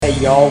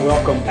y'all.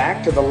 Welcome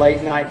back to the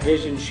Late Night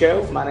Vision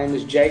Show. My name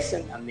is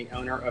Jason. I'm the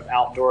owner of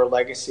Outdoor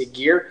Legacy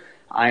Gear.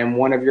 I am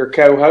one of your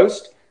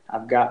co-hosts.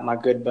 I've got my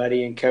good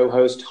buddy and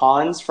co-host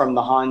Hans from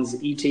the Hans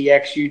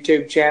ETX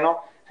YouTube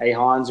channel. Hey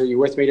Hans, are you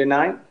with me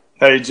tonight?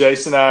 Hey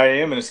Jason, I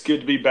am, and it's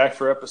good to be back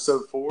for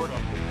episode 4.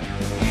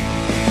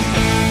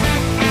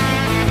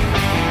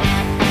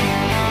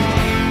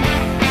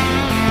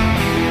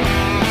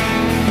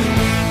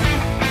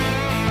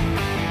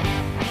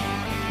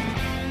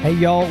 Hey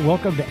y'all,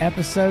 welcome to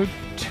episode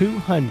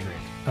 200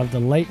 of the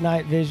Late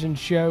Night Vision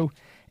Show.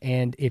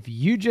 And if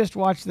you just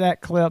watched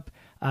that clip,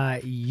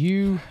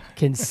 you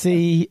can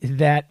see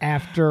that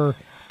after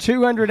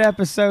 200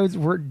 episodes,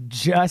 we're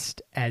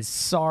just as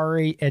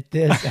sorry at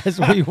this as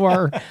we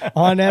were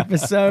on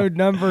episode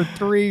number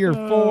 3 or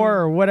 4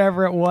 or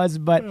whatever it was.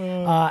 But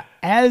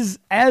as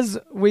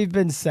we've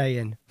been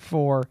saying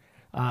for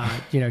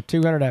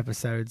 200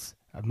 episodes,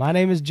 my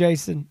name is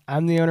Jason.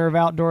 I'm the owner of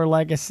Outdoor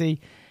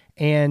Legacy.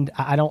 And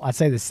I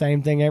say the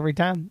same thing every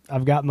time.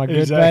 I've got my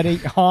good buddy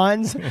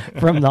Hans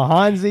from the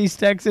Hans East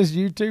Texas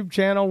YouTube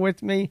channel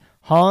with me.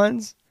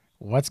 Hans,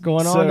 what's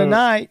going on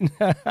tonight?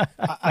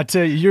 I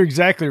tell you, you're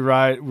exactly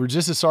right. We're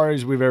just as sorry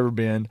as we've ever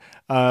been.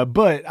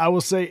 But I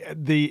will say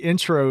the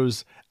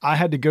intros I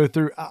had to go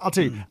through. I'll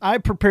tell you, I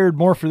prepared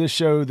more for this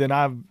show than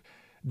I've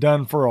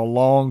done for a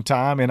long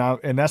time,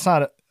 and that's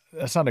not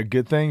a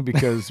good thing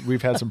because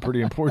we've had some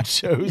pretty important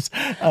shows.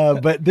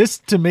 But this,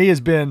 to me,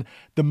 has been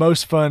the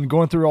most fun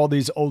going through all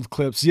these old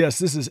clips. Yes,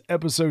 this is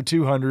episode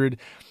 200.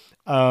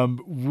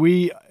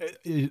 We,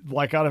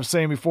 like I was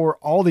saying before,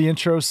 all the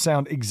intros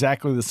sound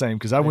exactly the same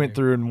because I went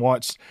through and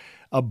watched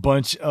a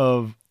bunch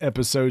of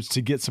episodes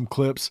to get some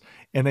clips,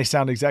 and they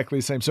sound exactly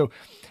the same. So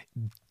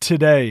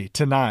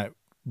tonight,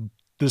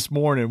 this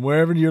morning,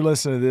 wherever you're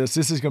listening to this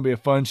is going to be a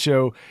fun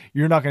show.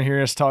 You're not going to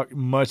hear us talk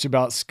much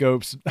about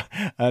scopes,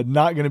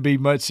 not going to be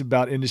much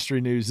about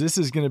industry news. This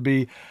is going to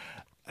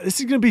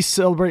be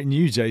celebrating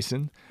you,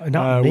 Jason.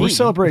 Not me. We're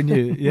celebrating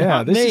you.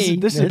 Yeah, this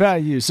is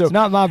about you. So it's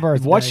not my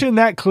birthday. Watching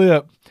that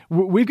clip,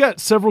 we've got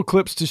several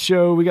clips to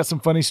show. We got some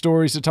funny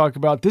stories to talk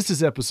about. This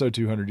is episode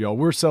 200, y'all.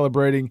 We're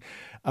celebrating.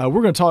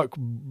 We're going to talk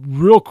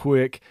real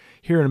quick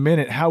here in a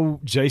minute how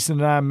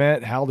Jason and I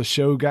met, how the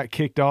show got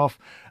kicked off.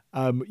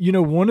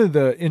 One of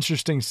the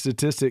interesting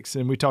statistics,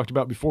 and we talked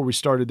about before we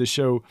started the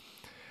show,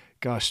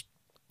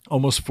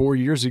 almost 4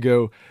 years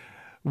ago,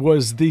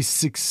 was the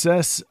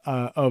success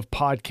of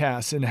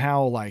podcasts and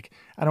how, it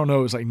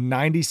was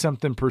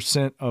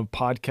 90-something% of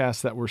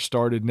podcasts that were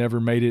started never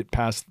made it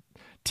past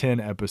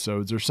 10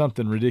 episodes or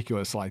something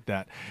ridiculous like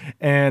that.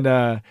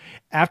 And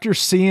after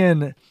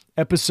seeing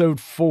episode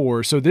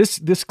 4, so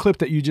this clip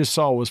that you just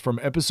saw was from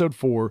episode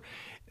 4.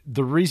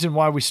 The reason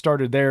why we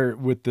started there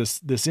with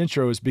this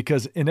intro is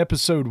because in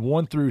episode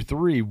 1 through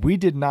 3, we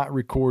did not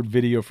record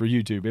video for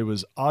YouTube. It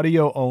was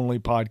audio only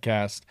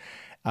podcast.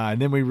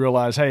 And then we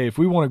realized, hey, if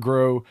we want to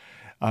grow,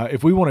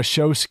 if we want to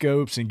show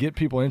scopes and get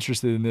people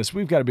interested in this,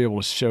 we've got to be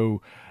able to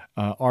show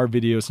our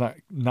videos.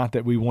 Not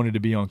that we wanted to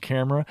be on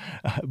camera,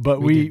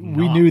 but we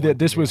knew that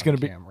this was going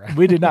to be,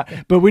 we did not,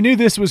 but we knew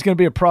this was going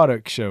to be a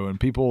product show and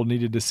people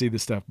needed to see the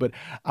stuff. But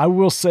I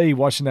will say,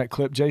 watching that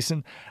clip,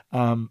 Jason,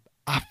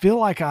 I feel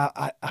like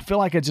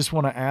I just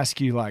want to ask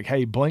you,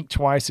 hey, blink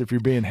twice if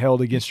you're being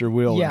held against your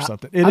will or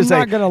something. I'm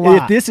not gonna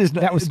lie. This is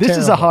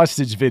a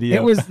hostage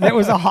video. That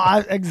was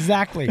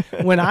exactly.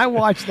 When I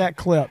watch that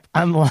clip,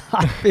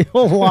 I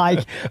feel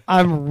like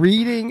I'm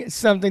reading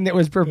something that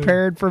was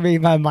prepared for me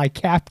by my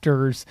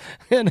captors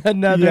in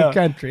another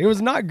country. It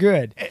was not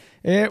good.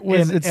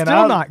 It's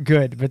still not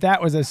good, but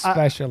that was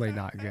especially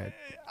not good.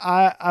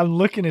 I'm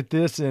looking at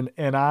this and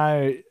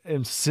I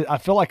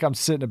feel like I'm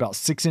sitting about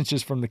 6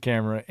 inches from the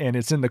camera, and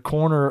it's in the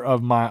corner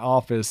of my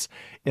office,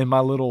 in my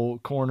little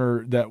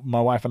corner that my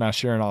wife and I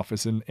share an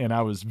office, and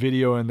I was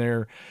videoing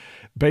there.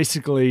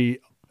 Basically,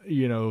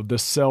 the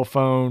cell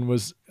phone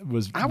was.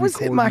 I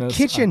was at my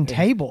kitchen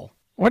table.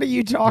 What are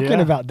you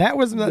talking about? That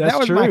was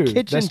my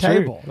kitchen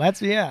table.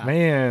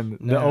 Man,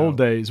 the old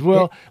days.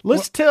 Well,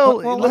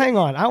 hang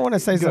on. I want to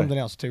say something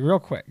else too, real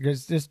quick.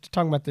 Just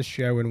talking about the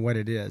show and what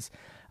it is.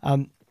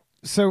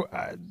 So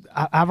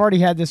I've already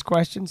had this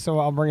question, so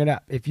I'll bring it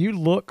up. If you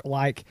look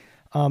like,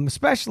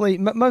 especially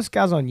most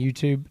guys on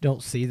YouTube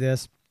don't see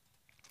this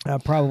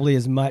probably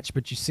as much,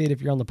 but you see it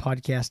if you're on the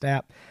podcast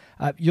app.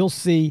 You'll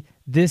see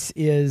this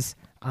is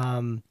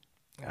the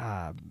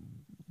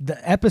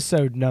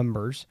episode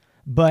numbers,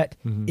 but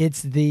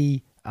it's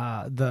the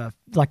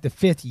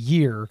 5th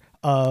year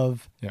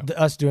of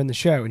us doing the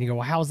show. And you go,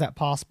 well, how is that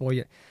possible?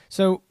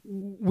 So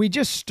we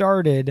just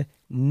started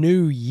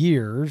New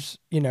Year's,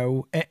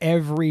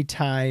 every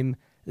time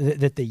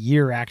that the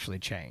year actually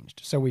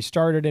changed. So we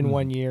started in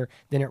 1 year,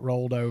 then it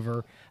rolled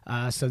over.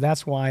 So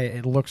that's why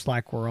it looks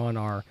like we're on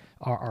our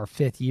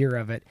 5th year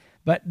of it.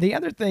 But the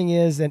other thing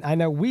is, and I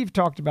know we've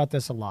talked about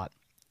this a lot,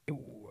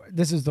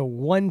 this is the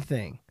one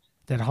thing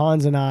that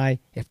Hans and I,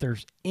 if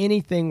there's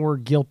anything we're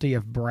guilty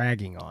of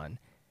bragging on,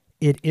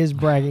 it is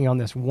bragging on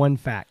this one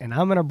fact. And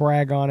I'm going to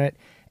brag on it,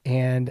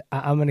 and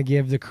I'm going to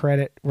give the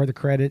credit where the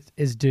credit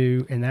is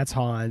due, and that's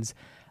Hans.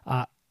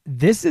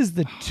 This is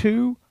the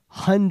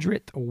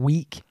 200th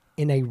week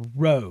in a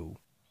row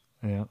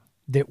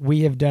that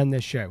we have done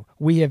this show.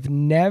 We have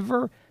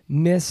never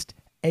missed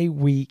a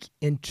week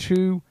in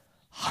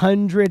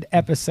 200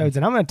 episodes.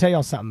 And I'm going to tell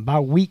y'all something.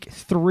 By week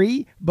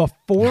 3,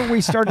 before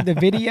we started the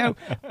video,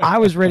 I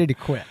was ready to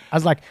quit. I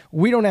was like,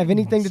 we don't have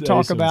anything to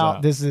talk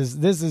about. This is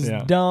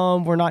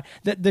dumb. We're not.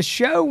 The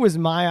show was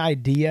my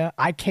idea.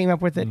 I came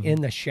up with it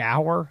in the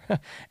shower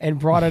and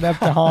brought it up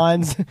to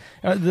Hans.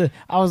 I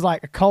was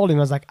like, I called him.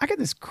 I was like, I got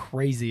this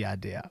crazy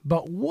idea,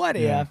 but what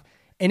if?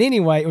 And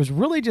anyway, it was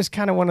really just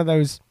kind of one of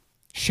those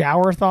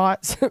shower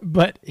thoughts,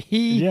 but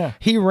he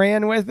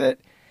ran with it.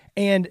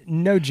 And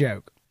no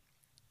joke,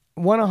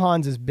 one of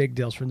Hans's big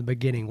deals from the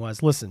beginning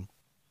was, listen,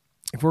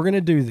 if we're going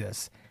to do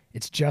this,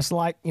 it's just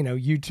like,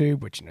 YouTube,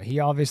 which, he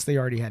obviously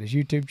already had his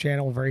YouTube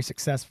channel, very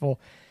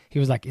successful. He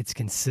was like, it's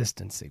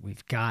consistency.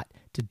 We've got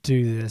to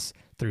do this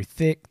through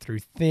thick, through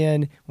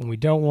thin, when we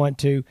don't want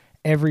to,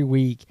 every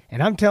week.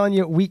 And I'm telling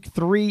you, week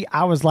 3,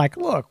 I was like,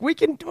 look, we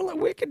can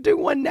do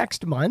one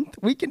next month.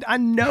 I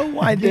know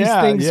why these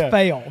things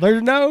fail.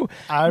 There's no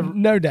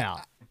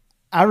doubt.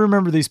 I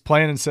remember these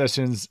planning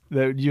sessions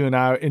that you and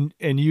I,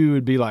 and you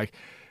would be like,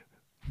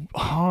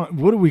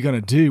 what are we going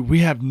to do? We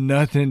have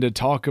nothing to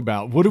talk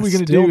about. What are we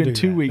going to do in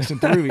 2 weeks and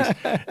 3 weeks?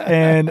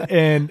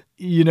 And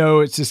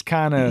it's just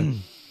kind of,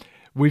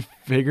 we've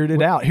figured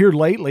it out here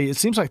lately. It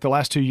seems like the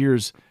last 2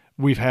 years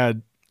we've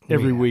had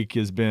every week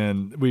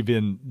we've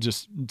been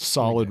just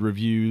solid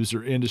reviews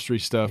or industry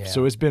stuff. Yeah.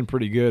 So it's been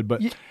pretty good,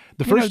 but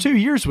the first 2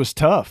 years was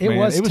tough, man.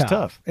 It was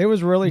tough. It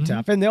was really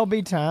tough. And there'll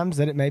be times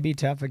that it may be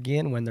tough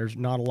again when there's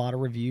not a lot of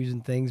reviews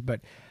and things,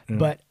 but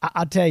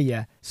I'll tell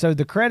you, so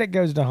the credit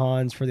goes to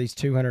Hans for these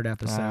 200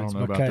 episodes. I don't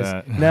know about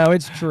that. No,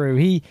 it's true.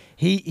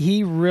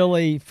 He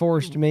really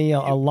forced me a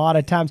lot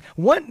of times.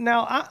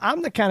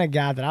 I'm the kind of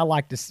guy that I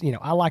like to,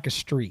 I like a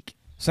streak.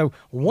 So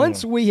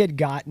once we had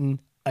gotten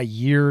a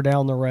year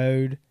down the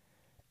road,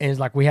 and it's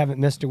like we haven't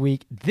missed a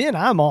week, then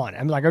I'm on.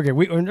 I'm like, okay,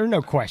 there's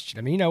no question.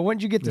 I mean,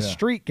 once you get the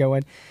streak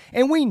going,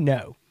 and we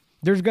know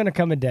there's going to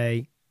come a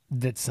day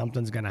that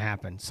something's going to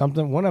happen.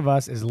 One of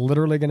us is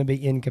literally going to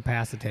be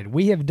incapacitated.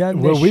 We have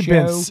done this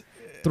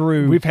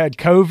We've had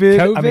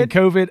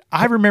COVID.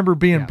 I remember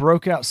being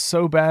broke out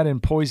so bad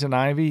in poison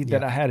ivy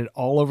that I had it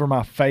all over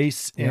my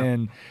face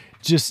and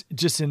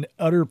just in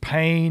utter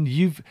pain.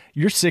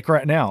 You're sick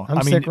right now.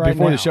 I'm sick right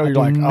before now. the show, you're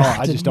like,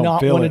 I just don't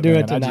feel it. Do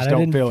it tonight. I just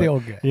don't feel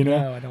good.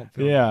 No, I don't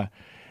feel good.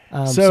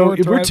 So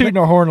we're tooting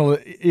our horn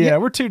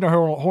we're tooting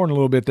our horn a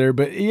little bit there,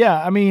 but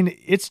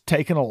it's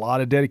taken a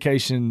lot of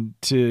dedication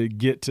to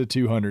get to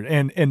 200,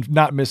 and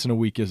not missing a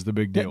week is the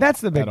big deal.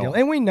 That's the big deal,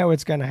 and we know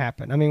it's going to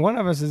happen. I mean, one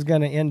of us is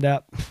going to end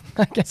up,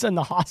 I guess, in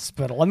the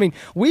hospital. I mean,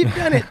 we've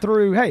done it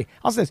through. Hey,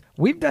 I'll say this: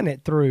 we've done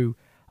it through.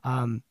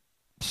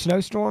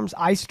 Snowstorms,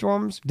 ice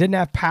storms, didn't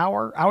have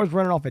power. I was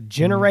running off a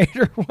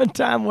generator one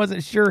time,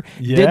 wasn't sure,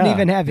 didn't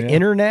even have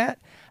internet.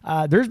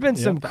 There's been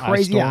some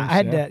crazy. Storms, I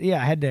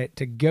had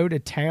to go to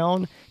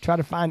town, try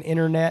to find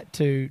internet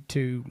to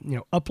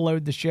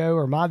upload the show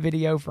or my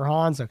video for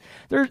Hans. So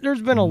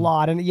there's been a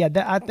lot, and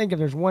I think if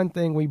there's one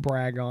thing we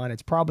brag on,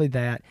 it's probably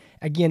that.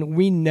 Again,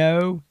 we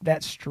know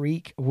that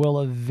streak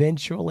will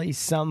eventually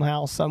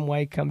somehow, some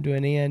way come to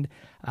an end.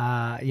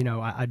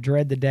 I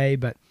dread the day,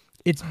 but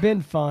it's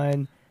been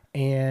fun.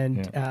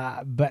 And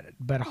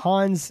but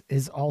Hans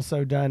has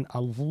also done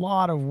a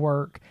lot of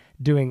work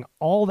doing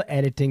all the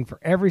editing for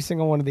every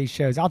single one of these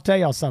shows. I'll tell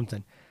y'all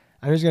something.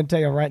 I'm just going to tell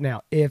you right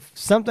now. If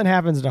something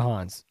happens to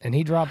Hans and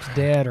he drops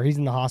dead or he's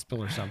in the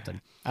hospital or something,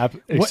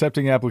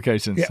 accepting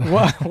applications.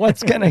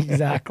 What's going to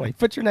exactly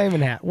put your name in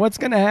hat? What's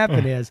going to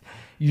happen is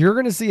you're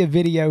going to see a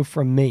video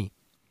from me.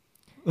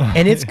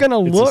 And it's going to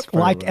look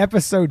like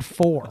episode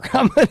 4.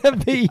 I'm going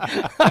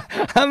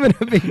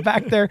to be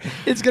back there.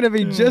 It's going to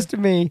be just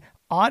me.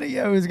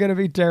 Audio is going to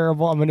be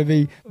terrible. I'm going to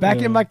be back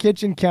in my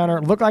kitchen counter,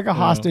 look like a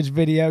hostage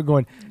video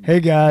going, hey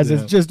guys,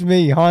 it's just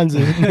me. Hans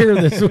is here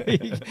this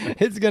week.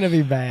 It's going to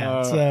be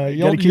bad. So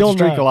you got to keep the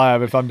streak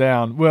alive if I'm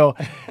down. Well,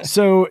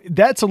 so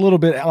that's a little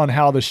bit on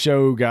how the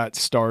show got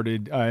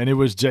started. And it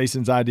was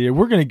Jason's idea.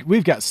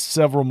 We've got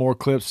several more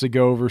clips to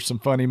go over, some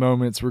funny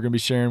moments we're going to be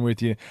sharing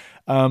with you.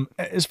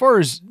 As far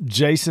as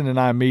Jason and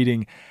I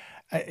meeting,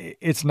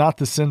 it's not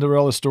the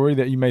Cinderella story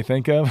that you may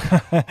think of.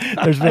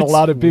 There's been a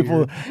lot of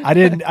people. I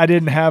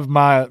didn't have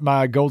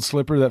my gold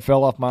slipper that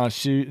fell off my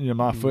shoe,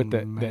 my foot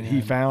that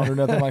he found or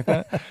nothing like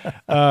that.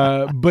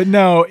 But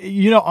no,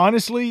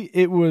 honestly,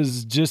 it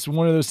was just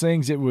one of those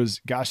things. It was,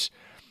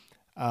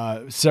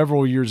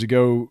 several years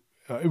ago.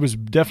 It was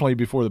definitely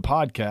before the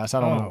podcast.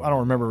 I don't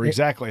remember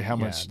exactly how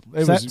much.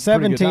 It was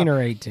 17 or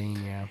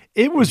 18. Yeah,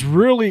 it was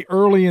really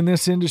early in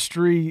this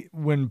industry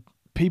when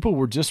people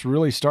were just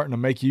really starting to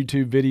make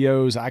YouTube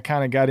videos. I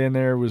kind of got in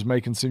there, was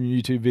making some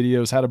YouTube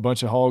videos, had a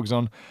bunch of hogs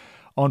on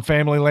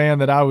family land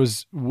that I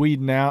was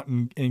weeding out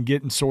and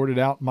getting sorted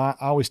out. I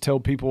always tell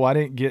people I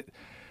didn't get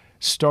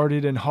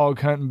started in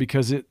hog hunting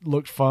because it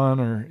looked fun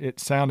or it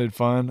sounded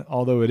fun,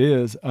 although it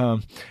is.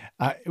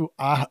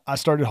 I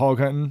started hog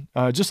hunting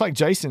just like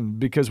Jason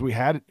because we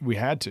had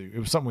to. It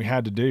was something we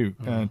had to do,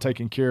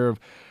 taking care of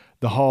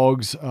the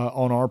hogs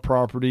on our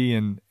property,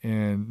 and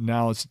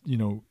now it's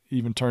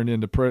even turned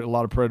into a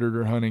lot of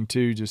predator hunting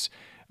too, just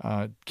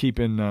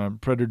keeping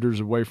predators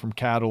away from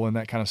cattle and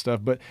that kind of stuff.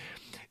 But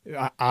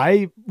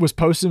I was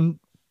posting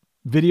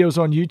videos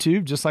on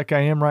YouTube just like I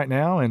am right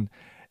now, and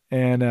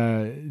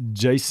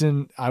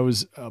Jason, I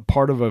was a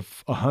part of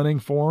a hunting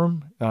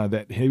forum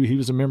that he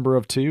was a member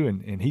of too,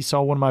 and he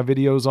saw one of my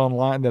videos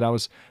online that I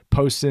was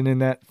posting in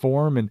that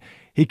forum, and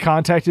he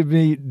contacted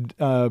me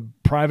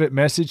private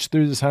message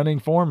through this hunting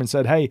forum and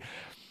said, "Hey,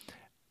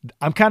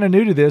 I'm kind of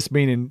new to this,"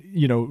 meaning,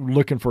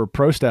 looking for a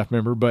pro staff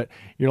member, but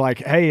you're like,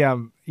 "Hey, I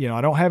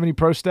don't have any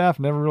pro staff,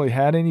 never really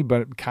had any,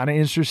 but kind of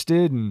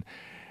interested." And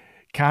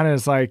kind of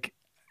is like,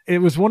 it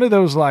was one of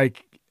those,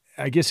 like,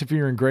 I guess if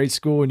you're in grade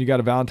school and you got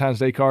a Valentine's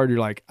Day card, you're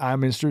like,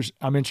 I'm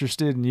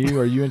interested in you.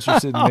 Are you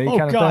interested in me? Oh,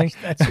 kind of gosh,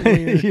 thing. that's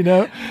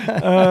weird.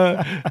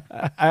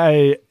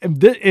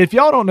 If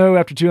y'all don't know,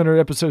 after 200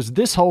 episodes,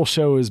 this whole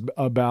show is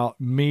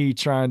about me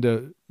trying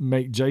to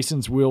make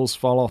Jason's wheels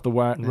fall off the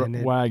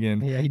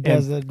wagon. Yeah, he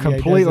does and it.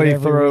 completely Yeah,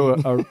 he does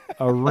it throw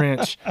a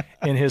wrench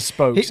in his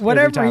spokes.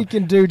 Whatever he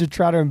can do to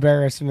try to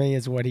embarrass me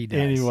is what he does.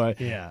 Anyway,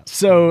 yeah.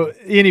 So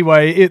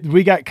anyway,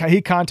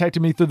 he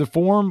contacted me through the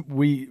forum.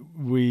 We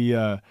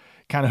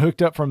kind of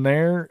hooked up from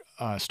there.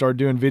 Started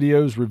doing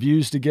videos,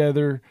 reviews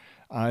together,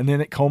 and then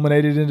it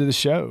culminated into the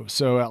show.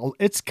 So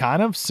it's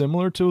kind of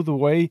similar to the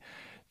way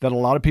that a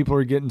lot of people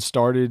are getting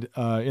started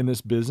in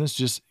this business,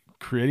 just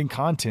creating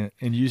content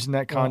and using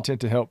that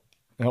content to help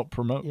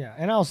promote. Yeah,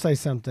 and I'll say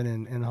something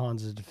in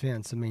Hans's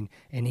defense. I mean,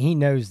 and he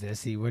knows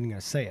this. He wasn't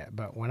going to say it,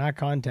 but when I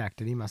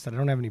contacted him, I said, I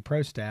don't have any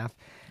pro staff.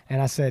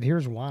 And I said,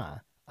 here's why.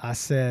 I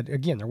said,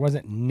 again, there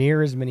wasn't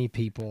near as many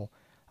people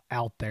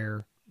out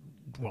there.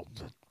 Well,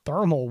 the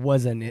thermal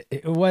wasn't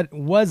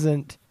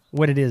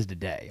what it is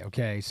today.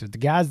 Okay, so the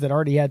guys that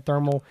already had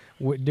thermal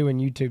doing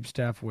YouTube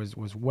stuff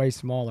was way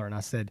smaller. And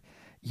I said,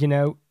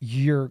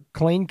 you're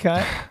clean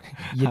cut.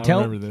 You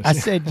don't. I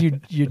said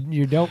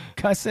you don't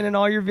cussing in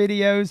all your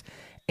videos,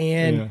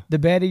 and the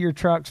bed of your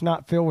truck's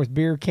not filled with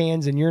beer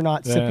cans, and you're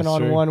not sipping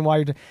on one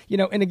while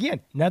you're. And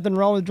again, nothing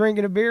wrong with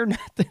drinking a beer,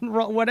 nothing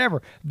wrong,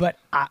 whatever. But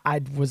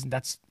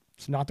that's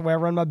not the way I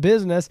run my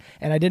business,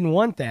 and I didn't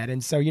want that.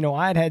 And so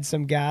I'd had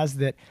some guys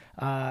that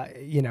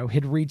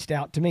had reached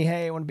out to me,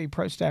 hey, I want to be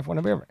pro staff,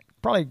 whatever.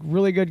 Probably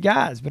really good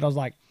guys, but I was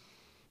like,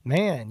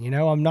 man,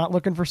 I'm not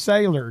looking for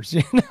sailors.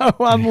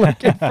 I'm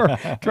looking for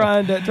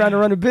trying to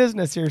run a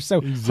business here. So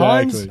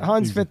exactly.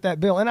 Hans fit that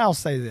bill. And I'll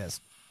say this,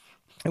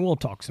 and we'll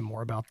talk some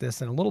more about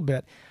this in a little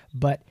bit,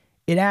 but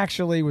it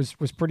actually was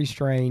pretty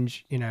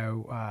strange.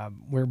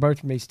 We're both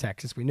from East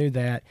Texas. We knew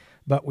that,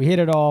 but we hit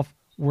it off.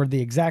 We're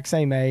the exact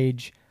same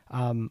age.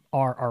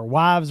 Our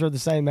wives are the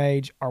same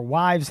age. Our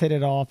wives hit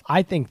it off.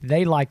 I think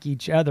they like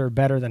each other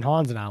better than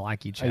Hans and I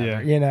like each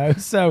other,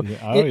 So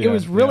it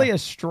was really a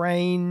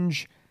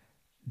strange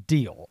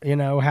deal,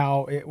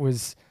 how it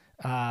was.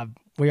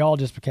 We all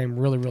just became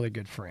really, really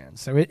good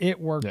friends. So it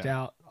worked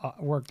out.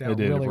 Worked out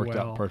really well. It worked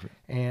out perfect.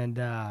 And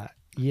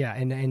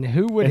and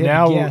who would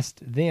have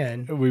guessed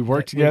then? We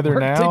work together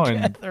now,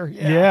 and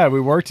we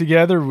work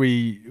together.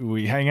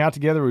 We hang out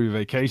together. We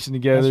vacation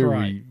together. That's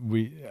right.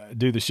 We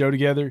do the show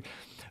together.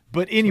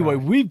 But anyway,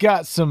 we've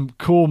got some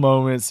cool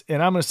moments,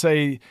 and I'm going to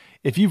say,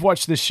 if you've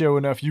watched this show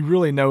enough, you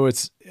really know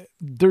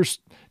there's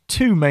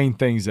two main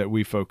things that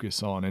we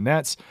focus on, and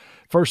that's,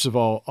 first of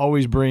all,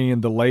 always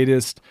bringing the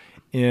latest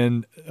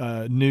in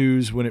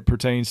news when it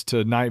pertains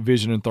to night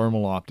vision and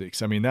thermal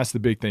optics. I mean, that's the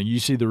big thing. You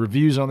see the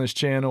reviews on this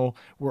channel.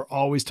 We're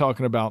always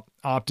talking about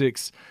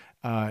optics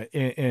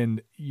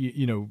and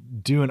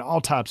doing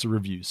all types of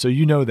reviews. So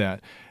you know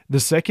that. The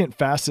second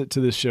facet to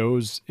this show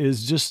is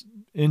just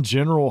in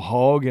general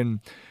hog and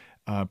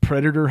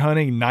predator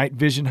hunting, night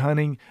vision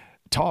hunting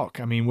talk.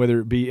 I mean, whether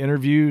it be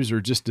interviews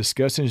or just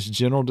discussions,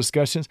 general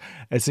discussions.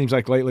 It seems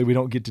like lately we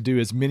don't get to do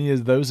as many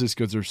of those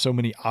because there's so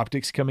many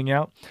optics coming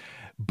out.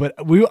 But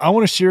I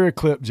want to share a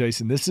clip,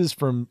 Jason. This is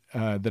from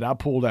that I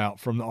pulled out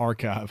from the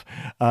archive.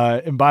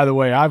 And by the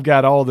way, I've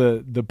got all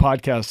the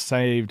podcasts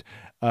saved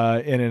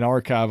in an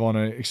archive on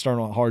an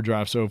external hard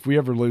drive. So if we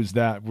ever lose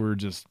that,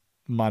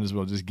 might as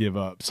well just give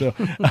up. So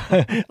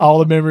all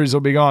the memories will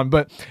be gone.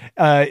 But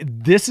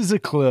this is a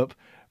clip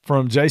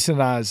from Jason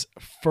and I's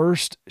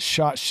first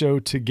SHOT Show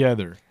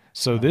together.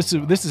 So this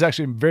is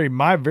actually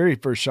my very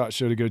first SHOT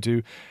Show to go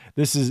to.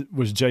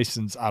 Was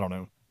Jason's, I don't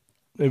know.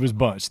 It was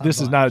Bunch. This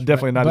is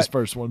definitely not his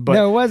first one. But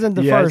no, it wasn't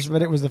the first,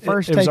 but it was the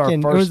first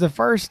taking. It was the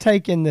first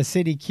taking the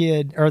city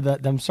kid, or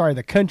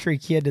the country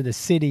kid to the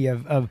city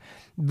of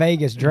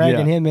Vegas,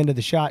 dragging him into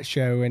the SHOT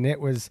Show, and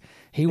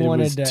he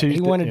wanted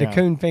to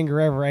coon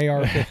finger every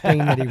AR-15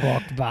 that he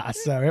walked by.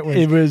 So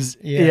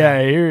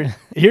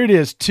here it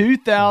is,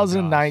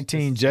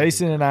 2019.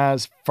 Jason and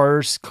I's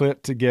first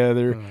clip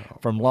together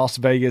from Las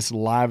Vegas,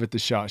 live at the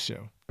SHOT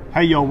Show.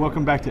 Hey y'all,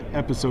 welcome back to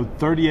episode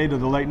 38 of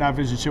the Late Night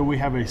Vision Show. We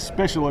have a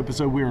special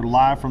episode. We are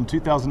live from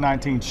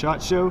 2019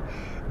 SHOT Show.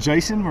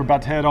 Jason, we're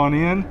about to head on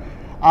in.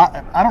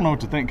 I don't know what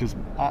to think because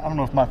I don't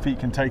know if my feet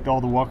can take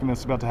all the walking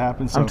that's about to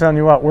happen. So. I'm telling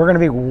you what, we're going to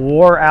be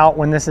wore out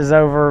when this is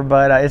over,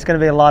 but it's going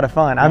to be a lot of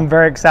fun. I'm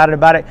very excited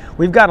about it.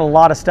 We've got a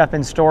lot of stuff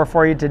in store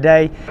for you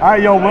today. All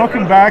right, y'all,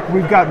 welcome back.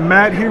 We've got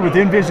Matt here with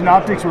Envision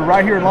Optics. We're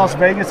right here in Las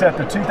Vegas at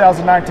the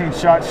 2019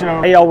 SHOT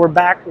Show. Hey, y'all, we're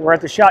back. We're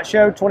at the SHOT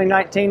Show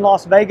 2019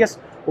 Las Vegas.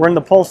 We're in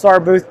the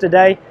Pulsar booth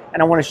today,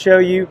 and I want to show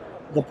you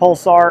the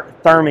Pulsar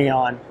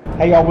Thermion.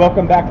 Hey y'all,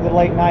 welcome back to the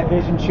Late Night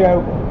Vision Show.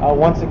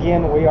 Once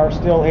again, we are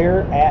still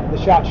here at the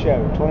SHOT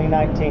Show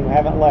 2019. We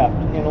haven't left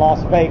in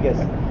Las Vegas.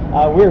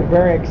 We're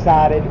very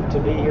excited to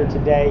be here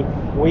today.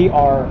 We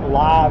are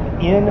live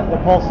in the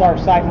Pulsar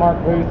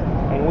Sightmark booth,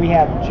 and we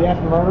have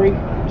Jeff Murray.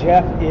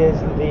 Jeff is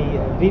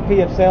the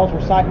VP of Sales for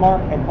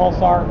Sightmark and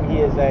Pulsar. He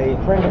is a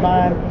friend of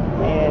mine,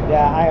 and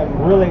I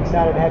am really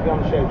excited to have you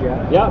on the show,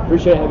 Jeff. Yeah,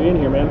 appreciate having you in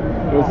here, man.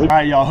 All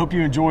right, y'all. Hope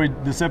you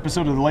enjoyed this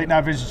episode of the Late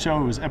Night Vision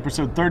Show. It was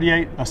episode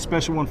 38, a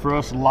special one for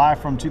us, live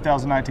from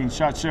 2019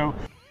 SHOT Show.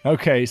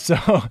 Okay, so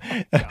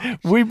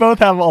we both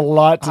have a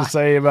lot to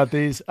say about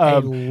these.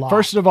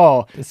 First of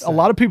all, a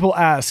lot of people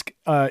ask,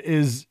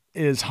 is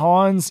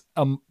Hans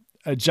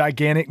a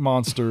gigantic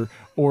monster,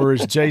 or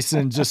is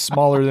Jason just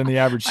smaller than the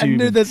average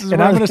human? I knew this is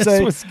where this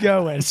was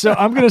going. So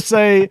I'm going to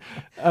say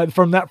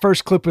from that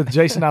first clip with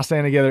Jason and I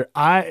standing together,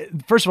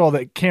 first of all,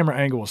 the camera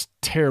angle was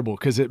terrible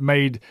because it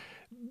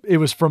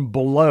was from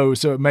below,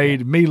 so it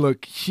made me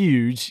look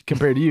huge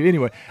compared to you.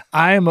 Anyway,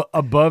 I am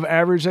above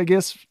average, I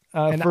guess,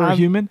 for a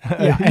human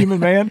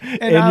man,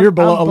 and you're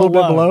a little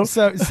bit below.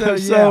 So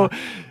a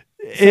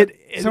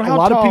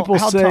lot of people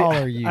say, how tall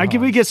are you?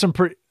 We get some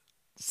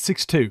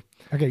 6'2".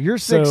 Okay, you're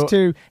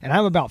 6'2", and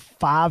I'm about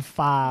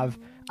 5'5".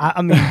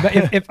 I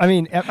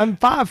mean, if I'm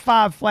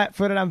 5'5"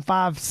 flat-footed, I'm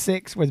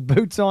 5'6" with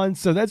boots on,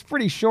 so that's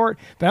pretty short.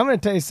 But I'm going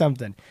to tell you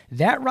something.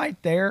 That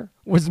right there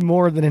was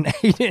more than an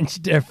 8-inch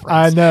difference.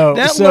 I know.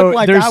 That looked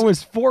like I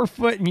was 4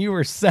 foot and you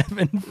were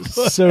 7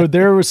 foot. So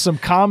there was some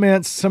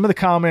comments. Some of the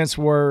comments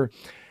were,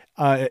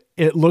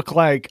 it looked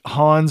like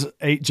Hans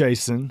ate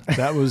Jason.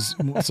 That was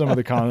some of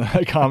the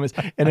comments.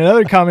 And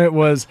another comment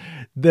was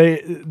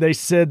they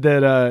said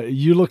that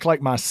you look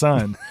like my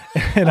son,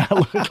 and I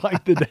look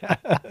like the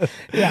dad.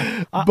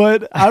 Yeah,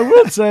 but I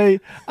will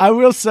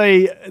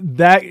say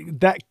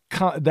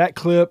that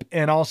clip,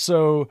 and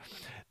also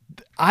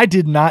I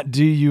did not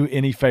do you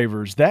any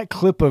favors. That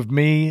clip of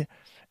me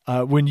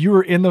when you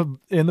were in the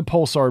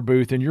Pulsar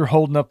booth and you're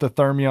holding up the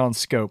Thermion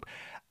scope,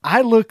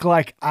 I look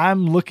like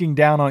I'm looking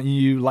down on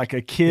you like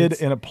a kid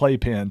in a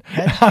playpen.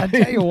 I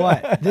tell you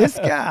what, this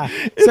guy.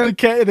 So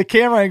the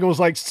camera angle was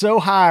like so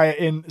high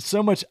and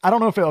so much. I don't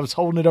know if I was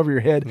holding it over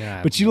your head,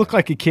 but you look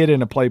like a kid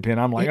in a playpen.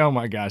 I'm like, oh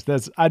my gosh,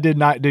 I did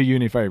not do you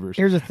any favors.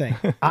 Here's the thing.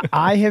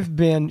 I have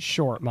been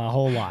short my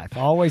whole life.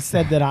 I always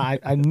said that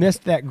I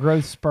missed that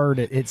growth spurt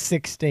at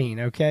 16.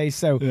 Okay.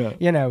 So,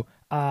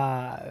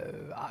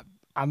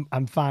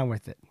 I'm fine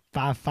with it.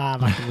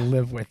 5'5", I can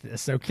live with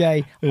this,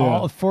 okay? Yeah.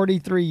 All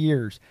 43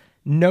 years,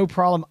 no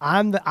problem.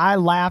 I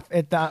laugh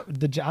at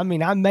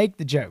I make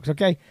the jokes,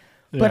 okay?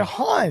 Yeah. But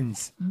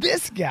Hans,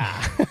 this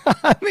guy,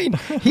 I mean,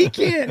 he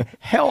can't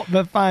help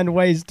but find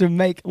ways to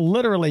make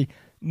literally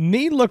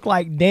me look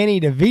like Danny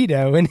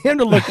DeVito and him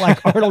to look like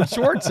Arnold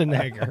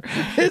Schwarzenegger.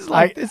 It's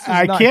like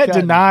I can't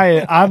deny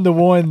it. I'm the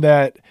one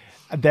that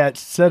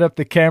set up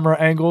the camera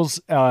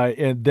angles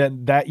and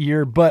then that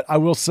year, but I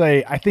will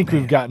say I think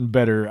we've gotten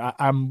better.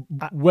 I'm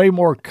way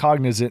more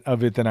cognizant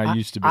of it than I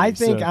used to be. I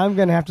think I'm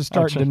going to have to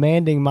start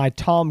demanding my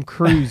Tom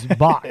Cruise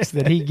box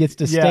that he gets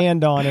to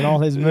stand on in all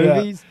his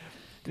movies.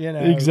 You know,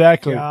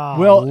 exactly. Golly.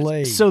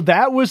 Well, so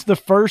that was the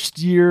first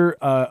year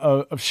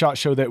of SHOT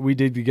Show that we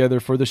did together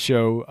for the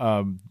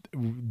show.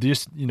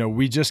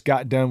 We just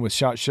got done with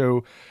SHOT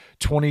Show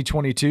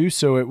 2022,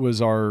 so it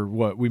was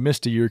we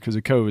missed a year because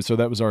of COVID. So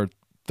that was our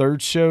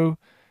third show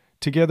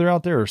together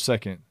out there, or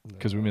second,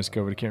 because we missed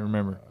COVID. I can't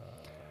remember.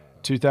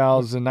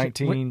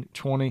 2019,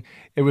 20.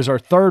 It was our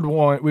third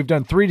one. We've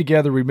done 3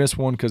 together. We missed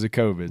one because of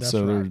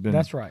COVID.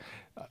 That's right.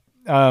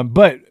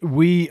 But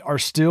we are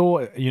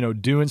still,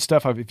 doing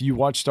stuff. If you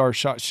watched our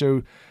SHOT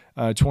Show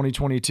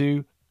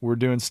 2022, we're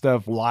doing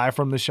stuff live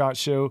from the SHOT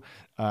Show.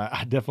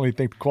 I definitely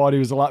think the quality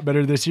was a lot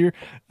better this year.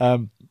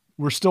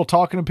 We're still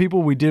talking to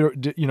people. We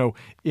did,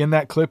 in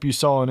that clip, you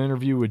saw an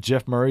interview with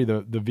Jeff Murray,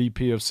 the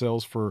VP of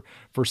sales for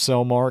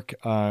Cellmark,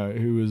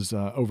 who is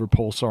over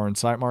Pulsar and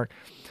Sightmark.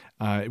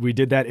 We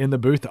did that in the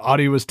booth. The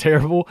audio was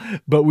terrible,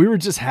 but we were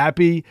just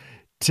happy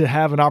to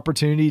have an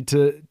opportunity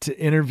to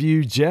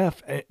interview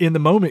Jeff in the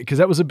moment, because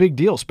that was a big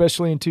deal,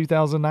 especially in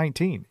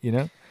 2019,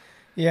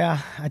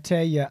 Yeah, I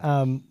tell you,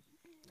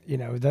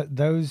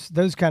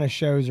 those kind of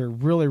shows are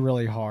really,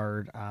 really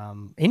hard.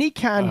 Any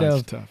kind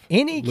of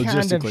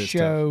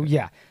show,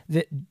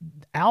 that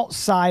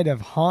outside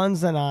of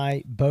Hans and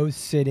I both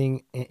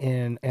sitting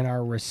in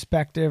our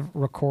respective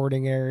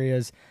recording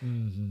areas,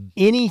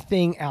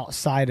 anything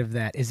outside of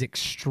that is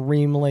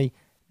extremely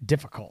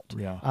difficult.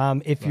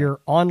 If you're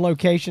on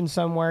location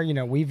somewhere,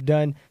 we've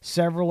done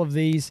several of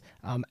these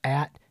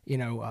at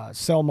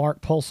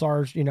Cellmark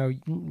Pulsar's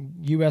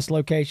U.S.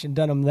 location,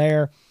 done them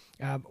there.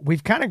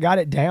 we've kind of got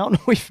it down.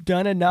 We've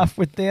done enough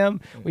with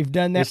them. We've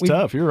done that. It's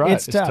tough. You're right.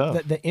 It's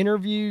tough. The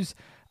interviews,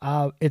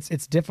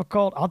 it's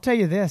difficult. I'll tell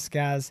you this,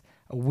 guys.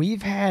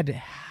 We've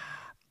had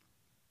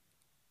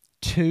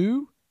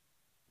 2,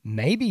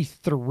 maybe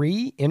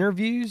 3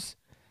 interviews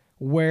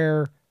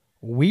where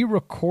we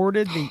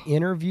recorded the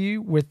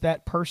interview with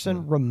that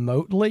person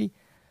remotely,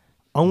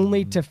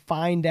 only to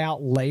find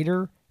out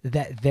later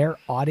that their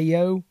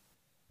audio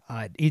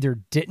either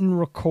didn't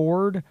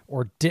record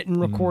or didn't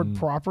record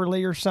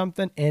properly or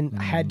something, and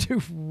had to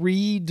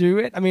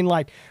redo it. I mean,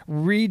 like,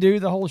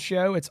 redo the whole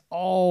show. It's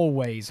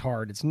always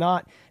hard. It's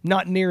not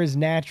near as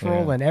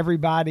natural, and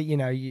everybody,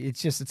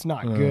 it's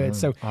not good.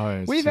 So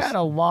we've had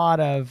a lot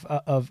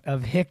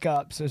of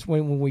hiccups. It's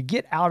when we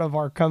get out of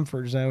our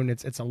comfort zone,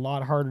 it's a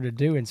lot harder to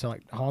do. And so,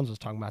 like Hans was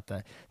talking about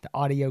the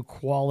audio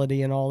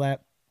quality and all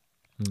that.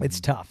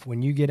 It's tough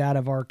when you get out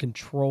of our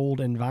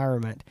controlled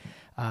environment.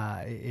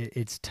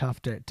 It's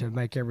tough to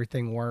make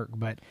everything work.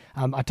 But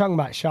I'm talking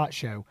about SHOT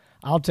Show.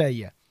 I'll tell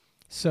you.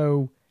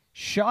 So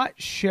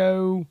SHOT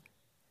Show,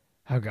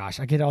 oh gosh,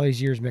 I get all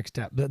these years mixed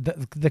up.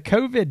 The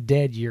COVID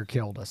dead year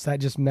killed us.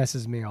 That just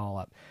messes me all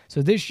up.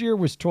 So this year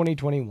was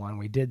 2021.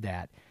 We did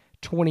that.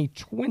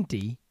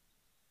 2020,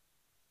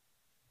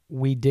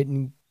 we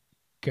didn't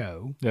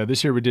go. Yeah,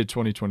 this year we did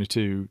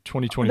 2022.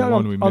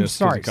 2021 we missed. I'm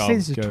sorry. See,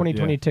 this is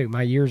 2022.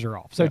 My years are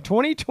off. So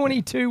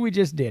 2022 we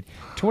just did.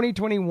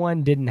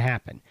 2021 didn't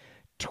happen.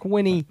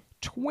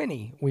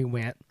 2020 we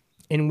went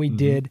and we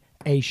did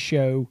a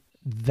show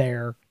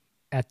there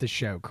at the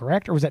show,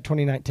 correct? Or was that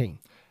 2019?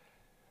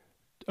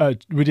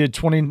 We did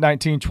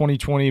 2019,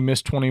 2020,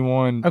 missed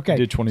 21, okay.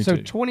 Did 22. So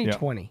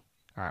 2020.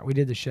 All right, we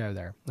did the show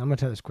there. I'm going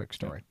to tell this quick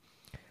story.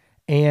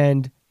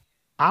 And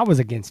I was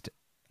against it.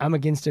 I'm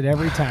against it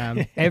every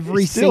time,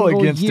 every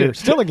single year.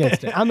 Still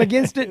against it. I'm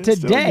against it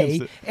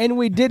today, and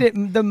we did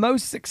it the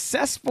most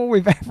successful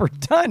we've ever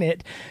done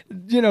it,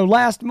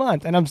 last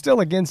month, and I'm still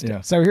against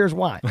it. So here's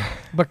why.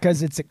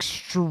 Because it's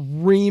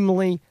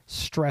extremely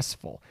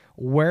stressful.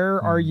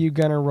 Where are you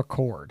going to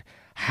record?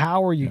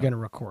 How are you going to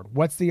record?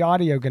 What's the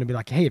audio going to be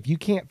like? Hey, if you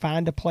can't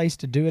find a place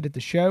to do it at the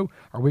show,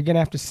 are we going to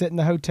have to sit in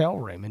the hotel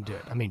room and do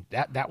it? I mean,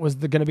 that was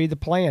going to be the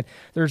plan.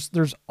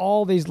 There's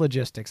all these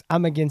logistics.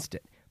 I'm against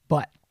it.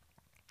 But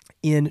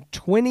in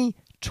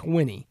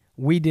 2020,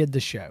 we did the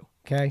show,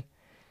 okay?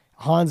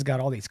 Hans got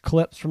all these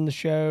clips from the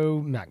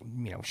show,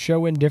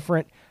 showing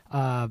different,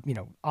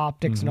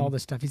 optics and all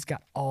this stuff. He's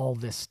got all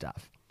this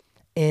stuff.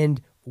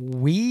 And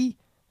we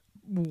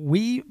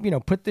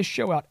put this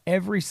show out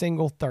every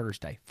single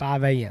Thursday,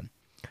 5 a.m.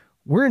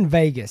 We're in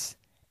Vegas,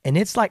 and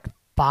it's like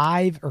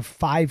 5 or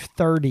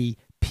 5:30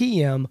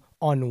 p.m.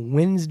 on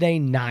Wednesday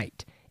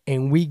night,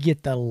 and we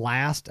get the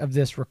last of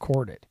this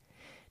recorded.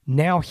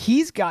 Now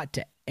he's got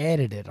to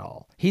edit it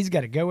all. He's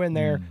got to go in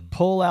there,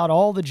 pull out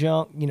all the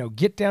junk,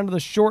 get down to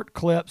the short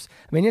clips.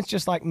 I mean, it's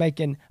just like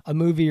making a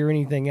movie or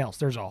anything else.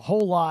 There's a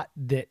whole lot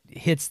that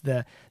hits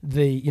the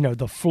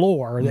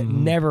floor that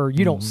never,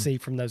 you don't see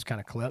from those kind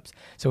of clips.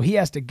 So he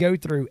has to go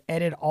through,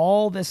 edit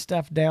all this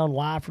stuff down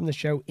live from the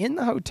show in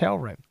the hotel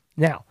room.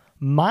 Now,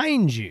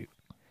 mind you,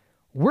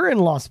 we're in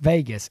Las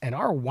Vegas and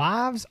our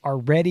wives are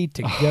ready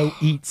to go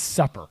eat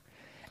supper.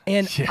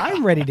 And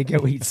I'm ready to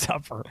go eat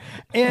supper.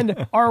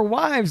 And our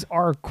wives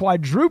are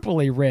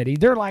quadruply ready.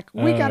 They're like,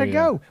 we got to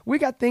go. We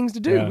got things to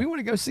do. Yeah. We want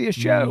to go see a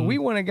show. We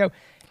want to go.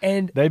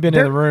 And they've been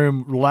in the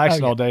room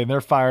relaxing all day, and they're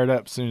fired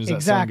up as soon as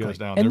that sun goes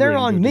down. And they're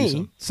on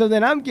me. So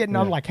then I'm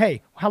like,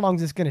 hey, how long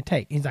is this going to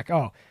take? He's like,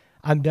 oh,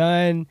 I'm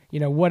done,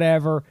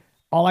 whatever.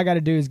 All I got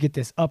to do is get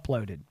this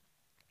uploaded.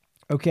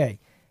 Okay.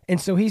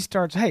 And so he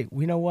starts, hey,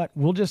 you know what?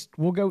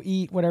 We'll go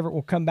eat, whatever.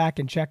 We'll come back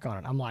and check on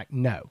it. I'm like,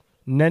 No.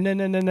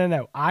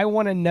 I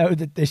want to know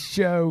that this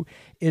show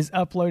is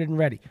uploaded and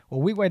ready.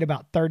 Well, we wait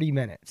about 30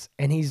 minutes,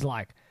 and he's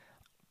like,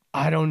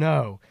 I don't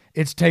know.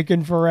 It's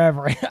taken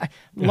forever.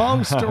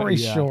 Long story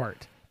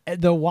short,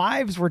 the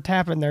wives were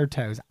tapping their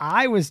toes.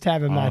 I was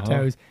tapping my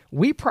toes.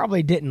 We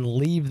probably didn't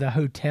leave the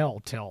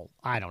hotel till,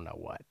 I don't know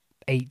what,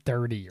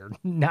 8:30 or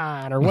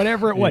 9 or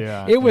whatever it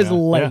was. It was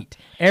late.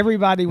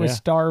 Everybody was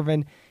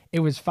starving. It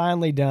was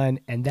finally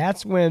done, and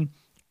that's when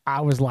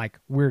I was like,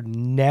 we're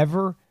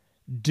never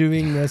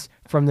doing this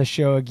from the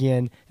show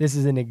again. This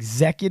is an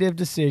executive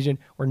decision.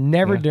 We're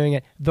never doing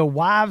it. The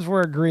wives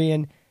were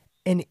agreeing.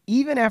 And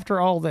even after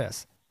all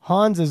this,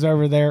 Hans is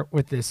over there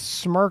with this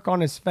smirk on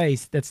his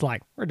face that's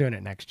like, we're doing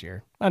it next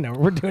year. I know,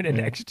 we're doing it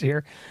next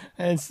year.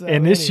 And so,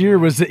 this year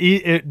was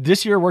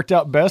this year worked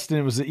out best, and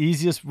it was the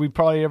easiest we've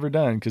probably ever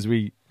done because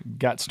we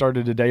got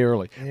started a day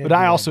early. But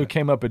I also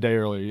came up a day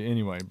early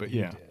anyway. But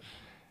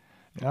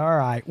All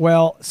right.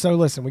 Well, so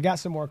listen, we got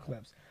some more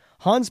clips.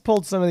 Hans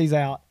pulled some of these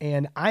out,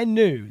 and I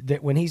knew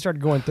that when he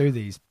started going through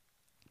these,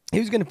 he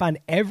was going to find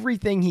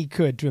everything he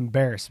could to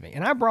embarrass me.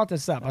 And I brought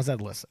this up. I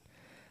said, listen,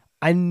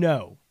 I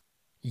know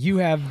you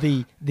have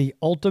the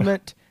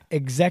ultimate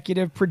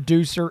executive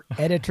producer,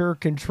 editor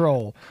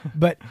control,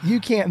 but you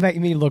can't make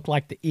me look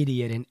like the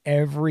idiot in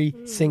every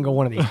single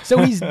one of these.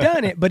 So he's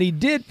done it, but he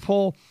did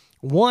pull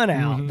one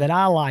out that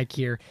I like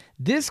here.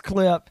 This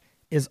clip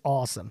is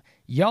awesome.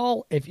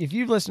 y'all, if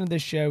you've listened to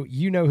this show,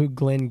 you know who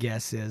Glenn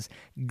Guess is.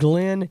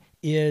 Glenn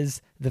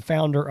is the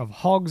founder of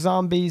Hog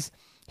Zombies.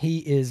 He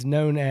is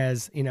known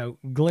as,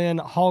 Glenn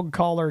Hog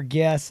Caller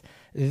Guess.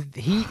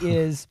 He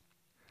is,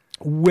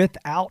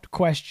 without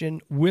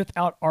question,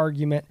 without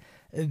argument,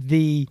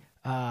 the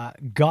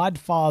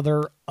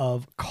godfather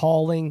of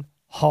calling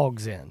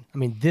hogs in. I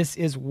mean, this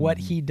is what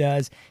he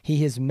does.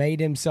 He has made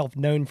himself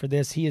known for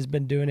this. He has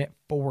been doing it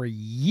for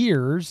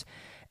years,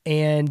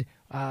 and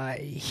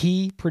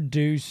he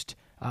produced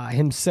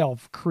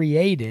himself,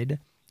 created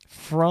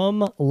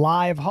from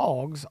live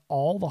hogs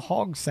all the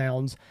hog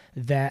sounds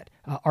that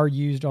are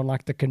used on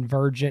like the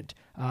Convergent,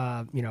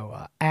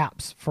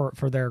 apps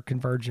for their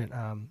Convergent,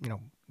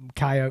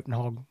 coyote and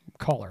hog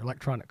caller,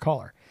 electronic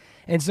caller.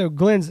 And so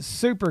Glenn's a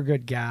super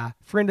good guy,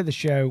 friend of the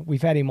show.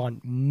 We've had him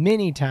on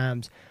many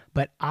times,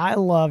 but I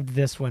loved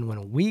this one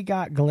when we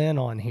got Glenn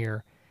on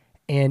here.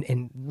 And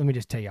let me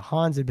just tell you,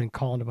 Hans had been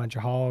calling a bunch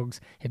of hogs,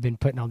 had been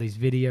putting all these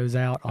videos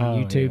out on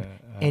YouTube. Yeah.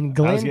 And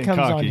Glenn comes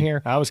cocky. on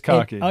here. I was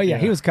cocky.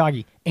 He was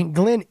cocky. And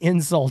Glenn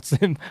insults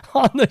him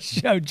on the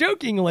show,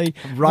 jokingly.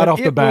 Right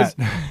off the bat.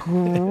 It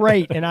was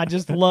great, and I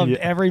just loved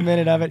every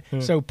minute of it.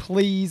 So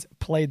please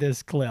play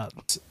this clip.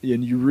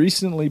 And you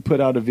recently put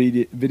out a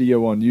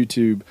video on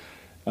YouTube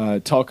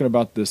talking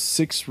about the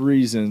 6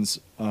 reasons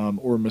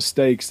or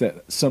mistakes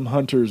that some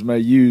hunters may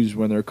use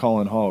when they're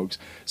calling hogs.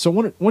 So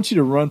I want you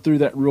to run through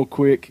that real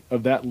quick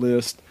of that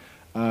list.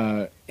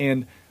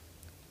 And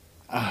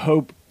I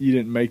hope you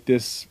didn't make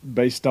this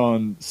based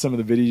on some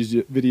of the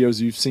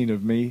videos you've seen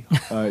of me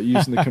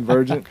using the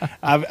Convergent.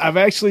 I've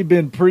actually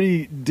been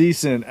pretty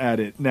decent at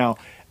it. Now,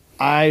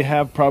 I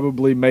have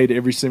probably made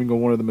every single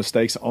one of the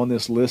mistakes on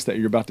this list that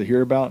you're about to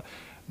hear about,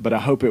 but I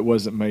hope it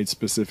wasn't made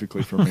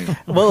specifically for me.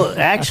 Well,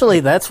 actually,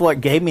 that's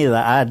what gave me the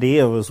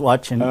idea, was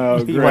watching.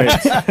 Oh, great.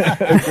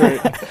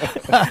 Great.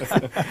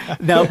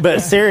 No, but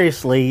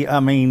seriously, I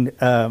mean,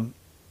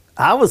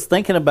 I was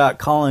thinking about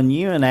calling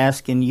you and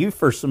asking you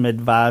for some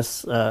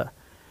advice.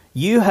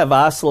 You have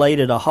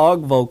isolated a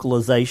hog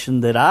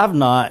vocalization that I've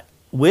not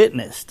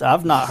witnessed.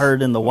 I've not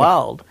heard in the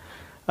wild.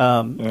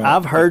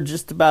 I've heard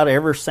just about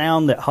every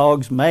sound that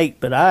hogs make,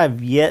 but I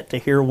have yet to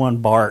hear one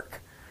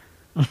bark.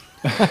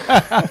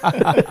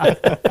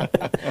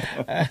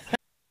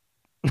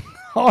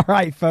 All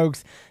right,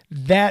 folks,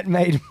 that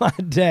made my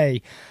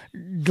day.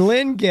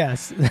 Glenn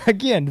Guess,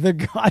 again, the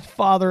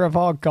godfather of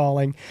hog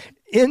calling,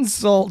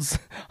 insults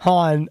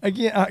Han.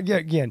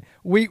 Again,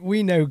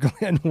 we know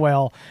Glenn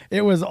well.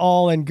 It was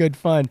all in good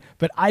fun,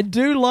 but I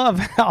do love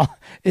how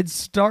it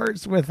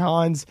starts with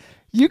Hans.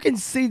 You can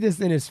see this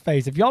in his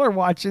face. If y'all are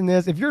watching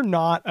this, if you're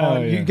not,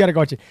 you got to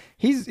go watch it.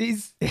 He's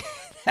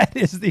that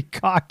is the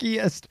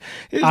cockiest.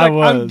 He's like,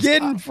 I'm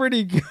getting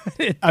pretty good at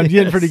this. I'm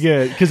getting pretty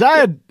good because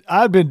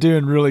I'd been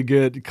doing really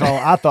good.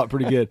 I thought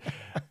pretty good.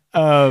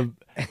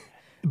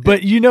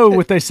 But you know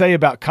what they say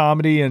about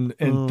comedy and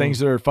things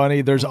that are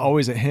funny, there's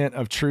always a hint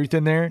of truth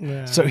in there.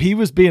 Yeah. So he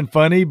was being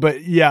funny,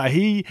 but yeah,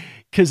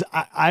 because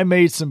I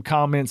made some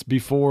comments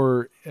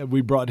before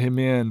we brought him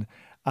in.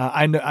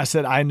 I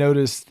said I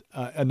noticed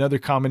another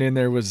comment in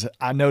there was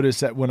I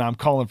noticed that when I'm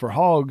calling for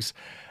hogs,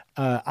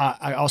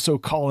 I also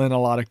call in a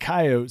lot of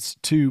coyotes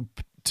to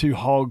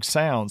hog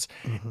sounds.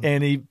 Mm-hmm.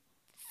 And he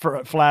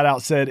flat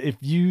out said, if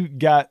you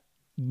got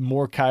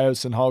more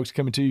coyotes than hogs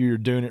coming to you, you're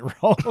doing it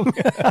wrong.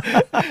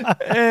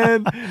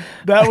 And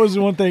that was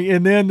one thing.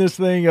 And then this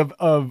thing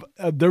of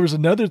there was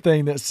another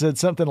thing that said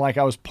something like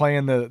I was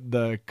playing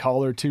the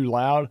caller too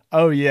loud.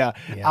 Oh yeah.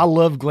 I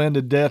love Glenn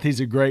to death. He's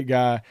a great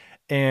guy.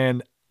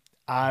 And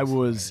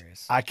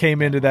I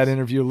came into that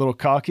interview a little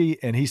cocky,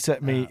 and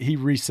he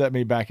reset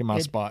me back in my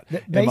spot,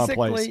 in my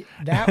place.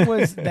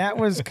 that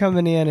was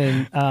coming in,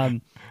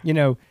 and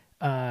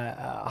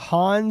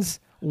Hans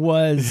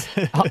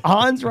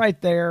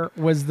right there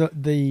was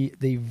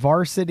the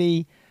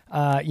varsity,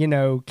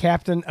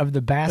 captain of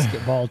the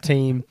basketball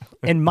team,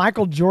 and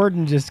Michael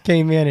Jordan just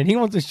came in, and he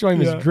wants to show him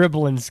his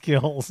dribbling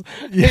skills.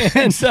 Yeah,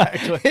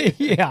 exactly.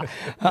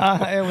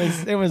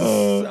 It was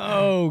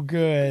so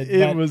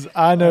good.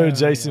 I know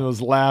Jason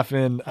was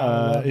laughing,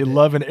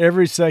 loving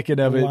every second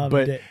of it.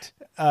 But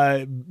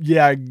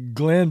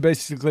Glenn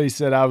basically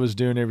said I was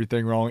doing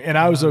everything wrong, and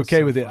I was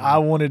okay with it. I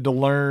wanted to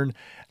learn.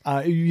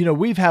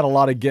 We've had a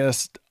lot of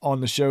guests on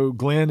the show.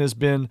 Glenn has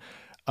been.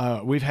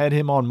 We've had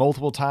him on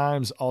multiple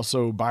times.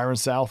 Also, Byron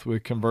South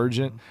with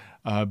Convergent,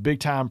 big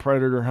time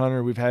predator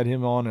hunter. We've had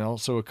him on, and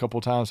also a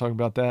couple times talking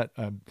about that.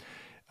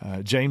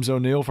 James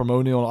O'Neill from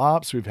O'Neill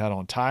Ops. We've had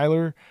on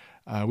Tyler.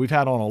 We've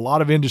had on a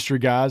lot of industry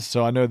guys.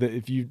 So I know that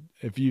if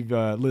you've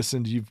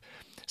listened, you've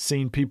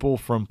seen people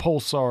from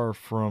Pulsar,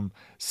 from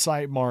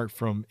Sightmark,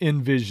 from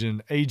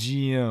Envision,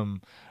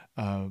 AGM.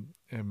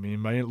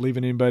 Am I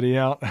leaving anybody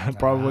out?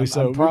 Probably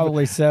so.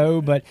 Probably so,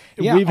 but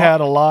yeah, we've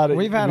had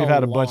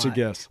a bunch of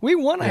guests. We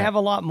want to have a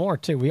lot more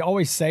too. We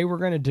always say we're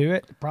going to do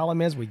it. The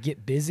problem is we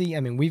get busy. I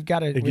mean, we've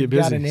got an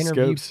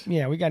interview. Scopes.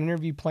 Yeah, we got an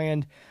interview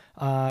planned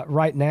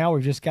right now.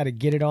 We've just got to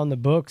get it on the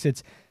books.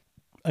 It's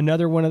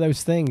another one of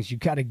those things. You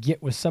got to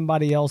get with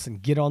somebody else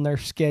and get on their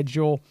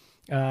schedule.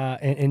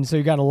 And so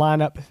you got to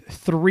line up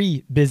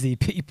 3 busy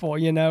people,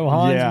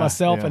 Hans,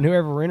 myself, and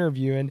whoever we're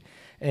interviewing,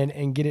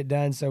 and get it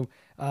done. So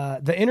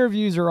the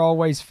interviews are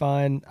always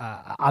fun.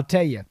 I'll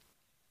tell you,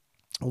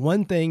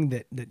 one thing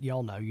that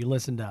y'all know, you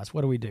listen to us,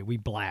 what do? We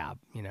blab,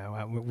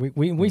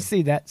 we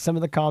see that some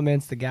of the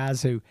comments, the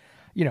guys who,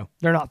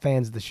 they're not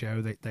fans of the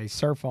show, they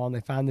surf on, they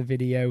find the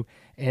video,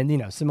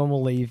 and, someone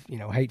will leave,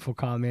 hateful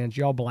comments,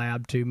 y'all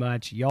blab too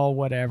much, y'all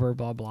whatever,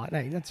 blah, blah.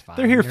 Hey, that's fine.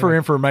 They're here for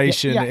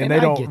information, and they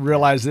don't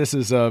realize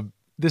that.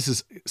 this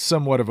is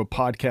somewhat of a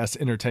podcast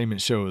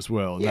entertainment show as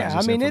well. Yeah,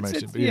 I mean,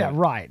 it's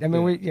right. I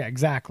mean,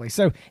 exactly.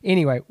 So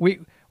anyway,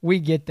 we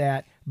get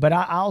that, but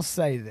I'll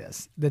say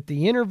this, that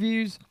the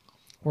interviews,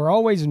 we're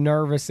always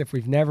nervous if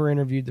we've never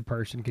interviewed the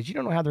person because you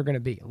don't know how they're going to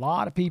be. A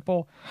lot of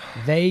people,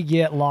 they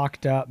get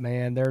locked up,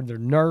 man. They're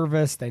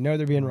nervous. They know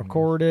they're being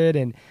recorded.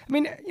 And, I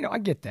mean, I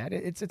get that.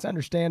 It's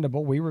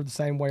understandable. We were the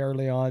same way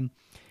early on.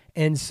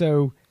 And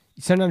so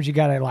sometimes you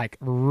got to, like,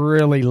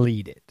 really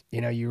lead it.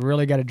 You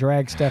really got to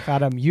drag stuff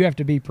out of them. You have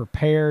to be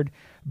prepared.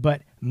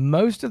 But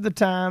most of the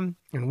time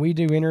when we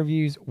do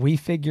interviews, we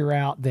figure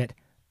out that,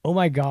 oh,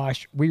 my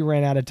gosh, we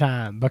ran out of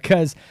time.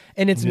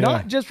 And it's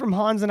not just from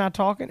Hans and I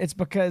talking. It's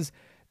because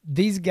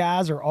these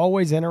guys are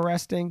always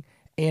interesting,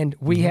 and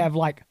we have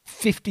like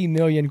 50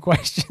 million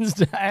questions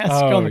to ask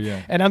them.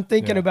 Yeah. And I'm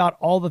thinking about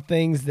all the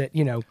things that,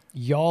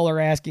 y'all are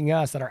asking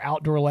us, that our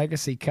Outdoor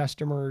Legacy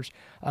customers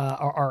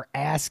are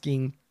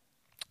asking,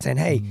 saying,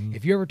 hey,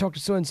 if you ever talk to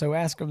so-and-so,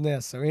 ask them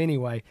this. So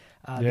anyway,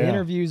 the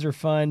interviews are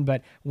fun,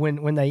 but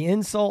when they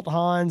insult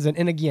Hans,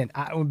 and again,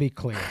 I want to be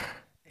clear,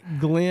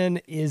 Glenn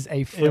is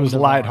a friend. It was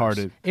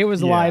lighthearted. It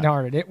was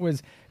lighthearted.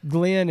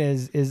 Glenn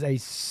is a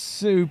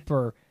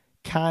super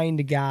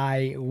kind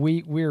guy.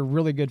 We're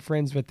really good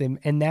friends with him,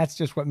 and that's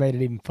just what made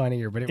it even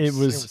funnier. But it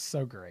was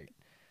so great.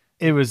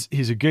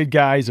 He's a good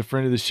guy. He's a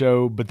friend of the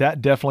show, but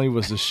that definitely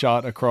was a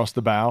shot across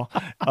the bow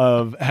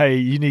of, hey,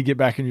 you need to get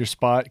back in your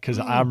spot because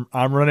I'm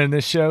running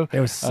this show. It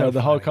was so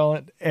the Hog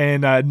Calling,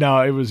 and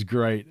no, it was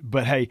great.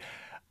 But hey,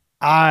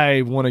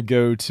 I want to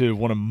go to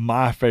one of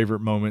my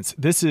favorite moments.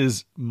 This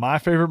is my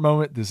favorite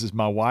moment. This is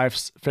my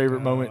wife's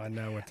favorite moment. I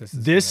know what this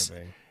is going to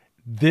be.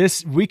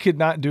 This we could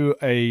not do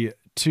a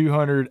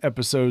 200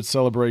 episode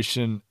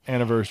celebration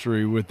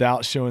anniversary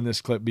without showing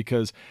this clip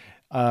because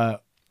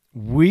let's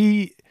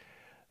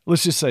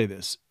just say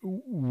this,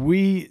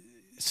 we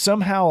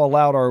somehow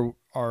allowed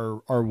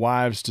our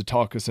wives to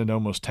talk us into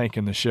almost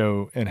tanking the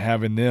show and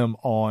having them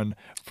on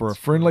for a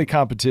friendly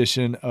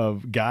competition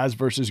of guys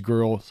versus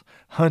girls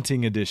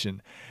hunting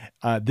edition.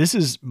 This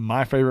is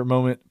my favorite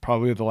moment,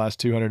 probably of the last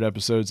 200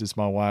 episodes. It's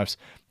my wife's.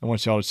 I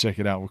want y'all to check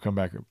it out. We'll come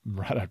back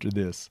right after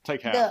this.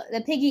 Take half.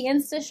 The Piggy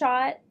Insta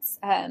shots.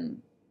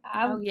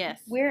 Yes.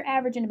 We're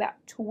averaging about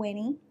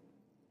 20.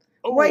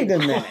 Wait a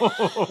minute.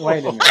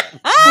 20.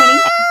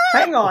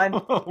 Hang on.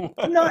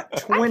 Not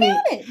 20.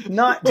 I counted.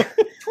 Not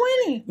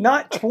 20.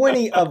 Not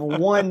 20 of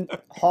one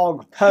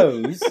hog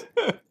pose.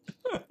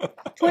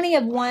 20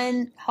 of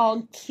one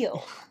hog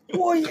kill.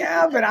 Well,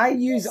 yeah, but I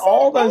use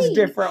all those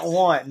different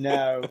ones.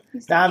 No,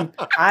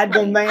 I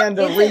demand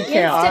a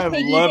recount. I'm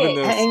loving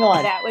this. Hang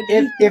on. That would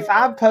be If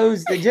I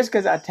pose just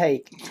because I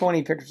take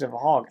 20 pictures of a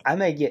hog, I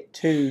may get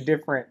 2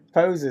 different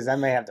poses. I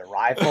may have the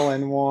rifle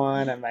in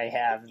one. I may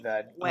have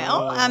the.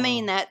 Well, I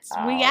mean,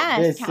 we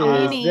asked.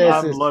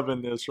 I'm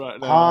loving this right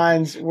now.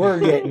 Hans, we're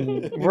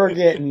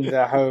getting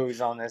the hose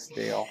on this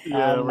deal.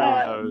 Yeah, we're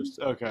getting hosed.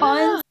 Okay.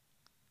 Hans.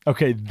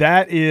 Okay,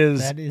 that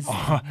is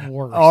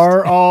worst.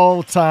 our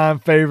all-time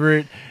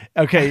favorite.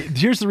 Okay,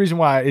 here's the reason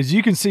why. As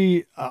you can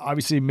see,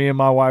 obviously me and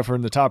my wife are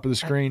in the top of the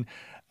screen.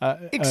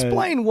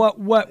 Explain what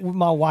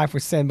my wife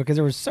was saying because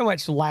there was so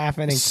much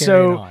laughing and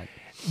carrying on.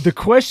 The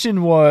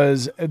question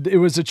was, it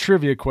was a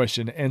trivia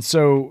question, and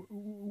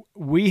so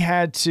we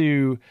had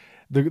to,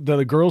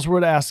 the girls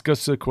would ask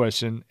us a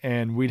question,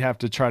 and we'd have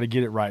to try to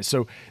get it right.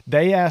 So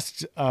they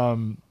asked,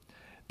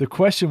 the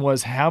question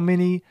was, how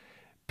many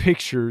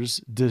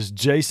pictures does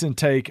Jason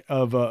take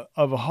of a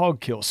hog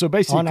kill? So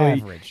basically, on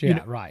average,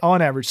 right.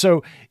 On average.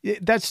 So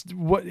that's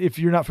what, if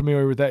you're not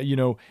familiar with that,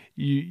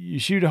 you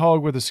shoot a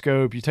hog with a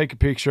scope, you take a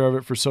picture of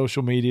it for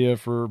social media,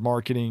 for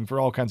marketing, for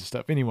all kinds of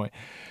stuff. Anyway,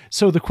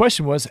 so the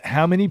question was,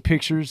 how many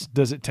pictures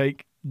does it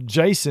take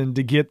Jason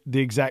to get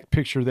the exact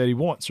picture that he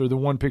wants, or the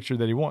one picture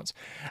that he wants?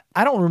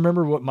 I don't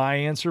remember what my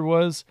answer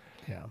was.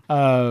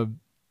 Yeah.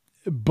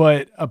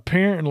 But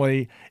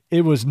apparently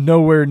it was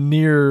nowhere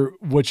near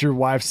what your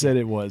wife said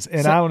it was.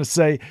 And I want to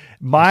say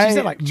she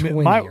said like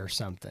 20 or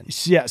something.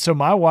 Yeah. So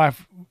my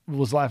wife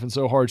was laughing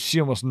so hard, she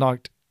almost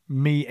knocked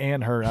me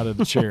and her out of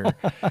the chair.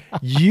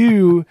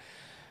 You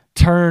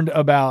turned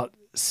about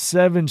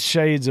 7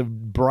 shades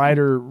of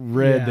brighter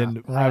red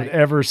than I've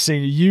ever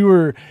seen. You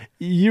were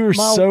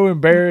so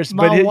embarrassed.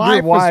 My but wife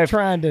your wife was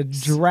trying to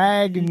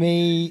drag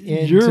me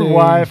into. Your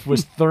wife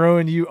was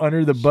throwing you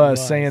under the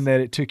bus, saying that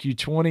it took you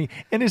 20,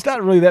 and it's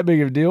not really that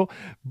big of a deal.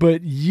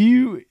 But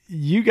you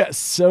got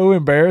so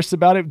embarrassed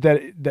about it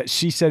that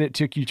she said it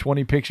took you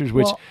 20 pictures,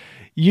 which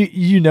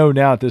you know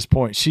now at this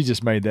point she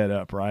just made that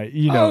up, right?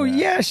 You know. Oh that.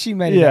 yeah, she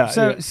made it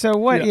up. So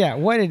what? Yeah,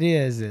 what it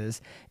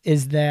is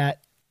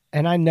that,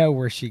 and I know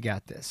where she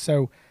got this.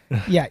 So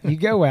yeah, you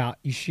go out,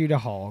 you shoot a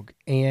hog,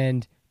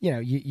 and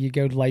you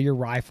go lay your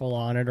rifle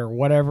on it or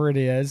whatever it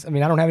is. I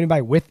mean, I don't have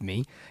anybody with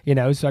me,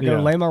 so I go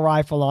lay my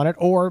rifle on it,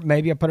 or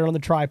maybe I put it on the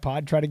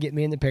tripod, try to get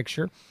me in the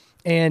picture.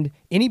 And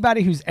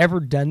anybody who's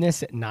ever done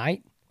this at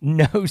night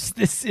knows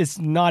this is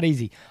not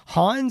easy.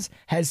 Hans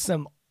has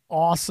some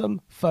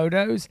awesome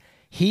photos.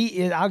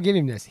 I'll give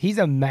him this. He's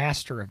a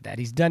master of that.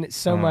 He's done it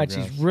so much.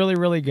 Gosh. He's really,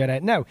 really good at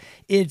it. No,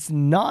 it's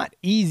not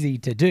easy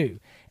to do.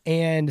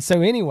 And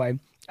so anyway,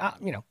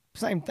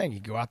 same thing. You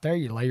go out there,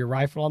 you lay your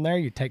rifle on there,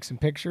 you take some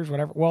pictures,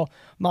 whatever. Well,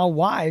 my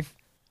wife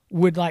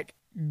would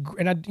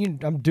and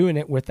I'm doing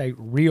it with a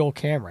real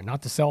camera,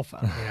 not the cell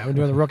phone. I'm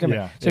doing the real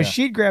camera. So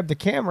she'd grab the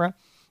camera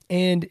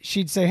and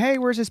she'd say, "Hey,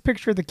 where's this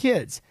picture of the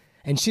kids?"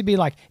 And she'd be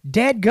like,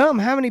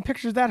 "Dadgum, how many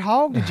pictures of that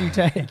hog did you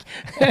take?"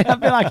 And I'd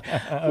be like,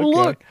 "Well,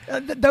 look,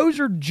 those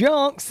are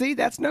junk. See,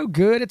 that's no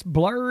good. It's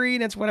blurry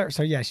and it's whatever."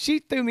 So yeah, she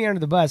threw me under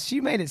the bus.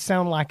 She made it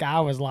sound like I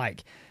was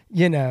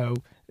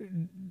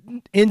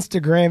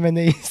Instagramming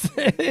these.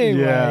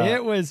 Anyway,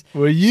 it was.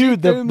 Well,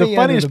 the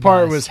funniest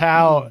part was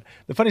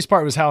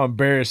how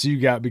embarrassed you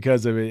got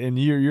because of it, and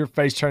your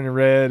face turning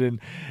red, and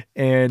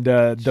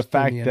the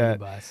fact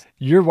that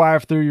your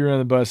wife threw you under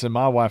the bus, and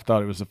my wife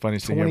thought it was the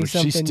funniest thing ever.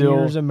 She still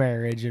years of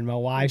marriage, and my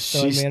wife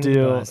throwing me under the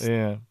bus.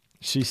 Yeah.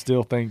 She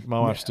still thinks my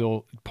wife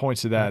still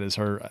points to that as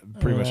her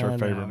pretty much her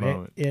favorite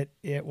moment.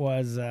 It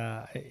was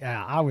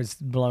I was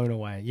blown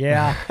away.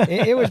 Yeah,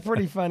 it was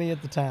pretty funny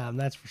at the time,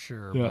 that's for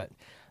sure. Yeah.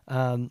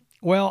 But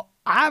well,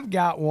 I've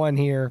got one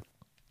here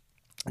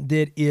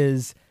that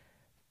is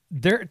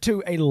there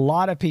to a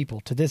lot of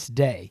people to this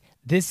day.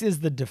 This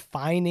is the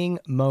defining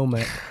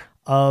moment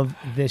of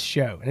this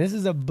show, and this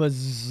is a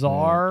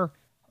bizarre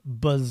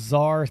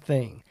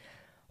thing.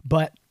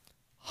 But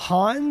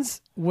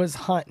Hans was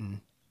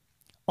hunting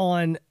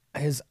on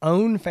his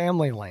own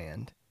family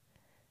land,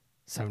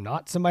 so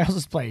not somebody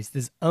else's place,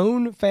 his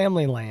own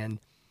family land,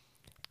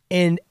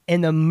 and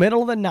in the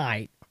middle of the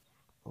night,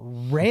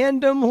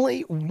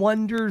 randomly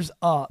wanders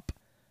up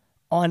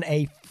on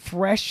a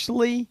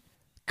freshly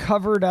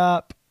covered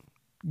up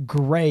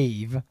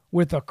grave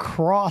with a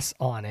cross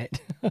on it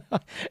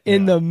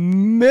in the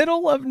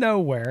middle of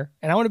nowhere.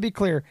 And I want to be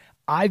clear,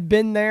 I've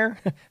been there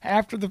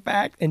after the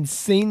fact and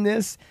seen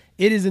this.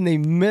 It is in the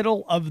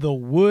middle of the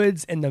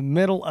woods, in the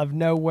middle of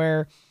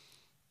nowhere.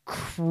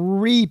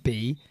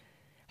 Creepy.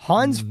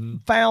 Hans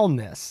found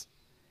this,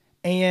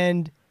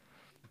 and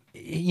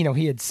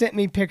he had sent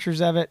me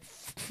pictures of it,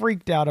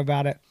 freaked out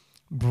about it,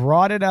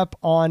 brought it up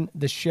on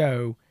the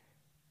show,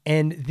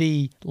 and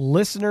the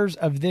listeners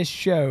of this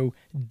show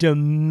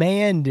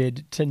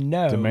demanded to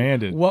know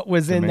what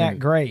was in that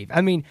grave.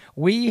 I mean,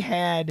 we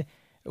had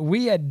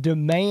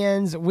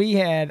demands.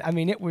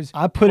 It was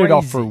I put it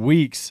off for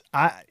weeks.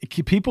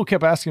 People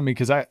kept asking me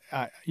because I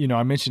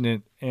mentioned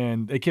it,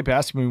 and they kept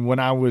asking me when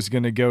I was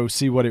going to go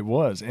see what it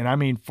was.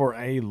 And for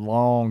a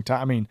long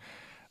time,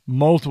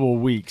 multiple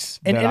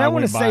weeks. And I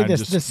want to say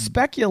this, the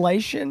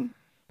speculation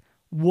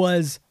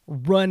was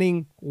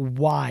running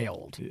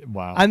wild.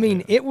 Wow.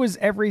 It was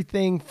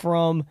everything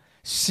from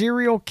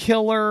serial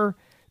killer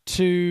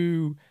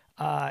to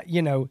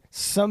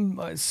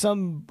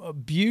some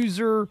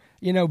abuser,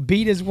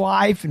 beat his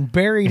wife and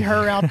buried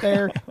her out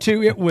there,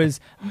 to it was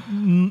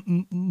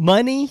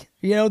money.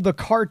 The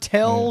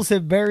cartels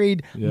have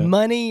buried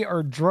money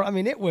or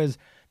it was,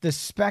 the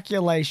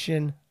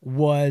speculation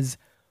was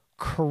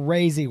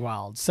crazy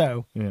wild.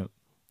 So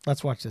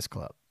let's watch this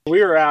clip.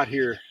 We are out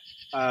here.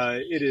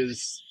 It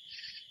is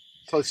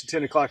close to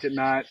 10 o'clock at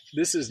night.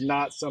 This is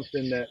not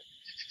something that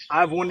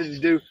I've wanted to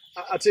do.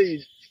 I'll tell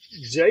you,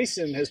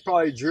 Jason has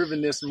probably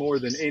driven this more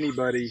than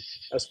anybody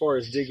as far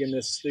as digging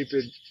this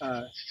stupid,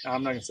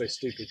 I'm not going to say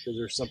stupid because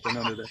there's something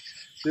under there,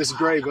 this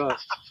grave up.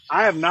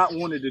 I have not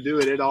wanted to do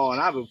it at all,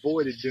 and I've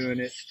avoided doing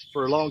it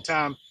for a long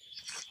time.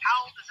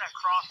 How old is that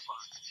cross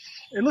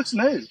look? It looks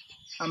new.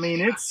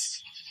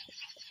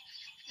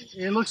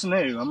 It looks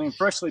new.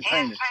 Freshly painted.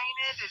 Hand painted?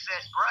 Is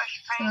it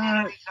brush painted?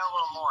 I need to know a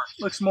little more.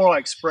 Looks more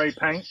like spray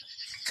paint.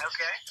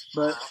 Okay.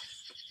 But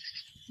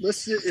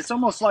it's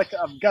almost like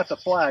I've got the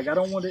flag. I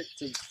don't want it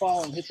to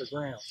fall and hit the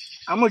ground.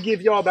 I'm going to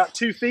give y'all about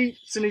 2 feet.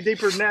 It's any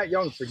deeper than that,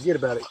 y'all can forget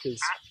about it. Cause I was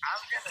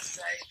going to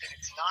say that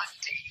it's not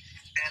deep.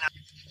 And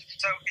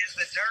so is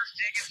the dirt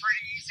digging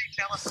pretty easy?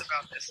 Tell us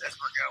about this as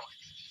we're going.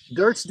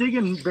 Dirt's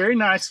digging very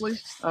nicely.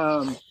 Is it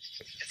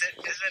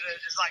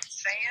like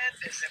sand?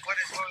 What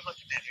are we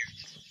looking at here?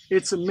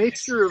 It's a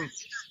mixture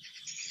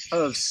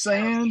of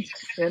sand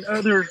and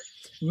other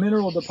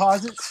mineral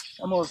deposits.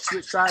 I'm going to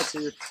switch sides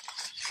here.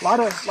 A lot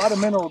of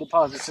mineral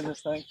deposits in this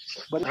thing.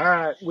 But all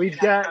right, we've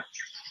got,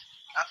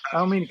 I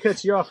don't mean to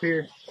cut you off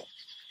here.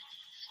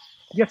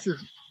 You got your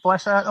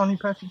flashlight on you,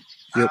 Patrick?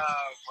 Yep.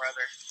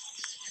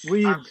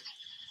 Brother.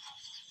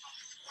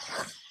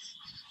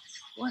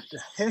 What the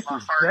heck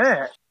is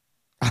that?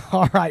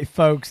 All right,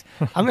 folks,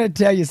 I'm going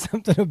to tell you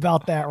something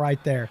about that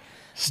right there.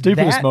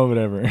 Stupidest moment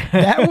ever.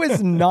 That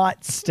was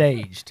not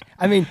staged.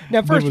 I mean,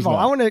 now, first of all,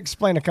 not. I want to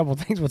explain a couple of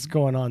things what's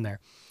going on there.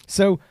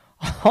 So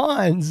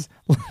Hans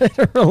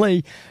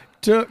literally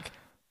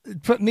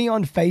put me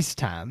on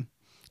FaceTime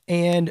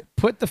and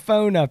put the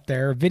phone up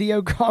there,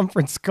 video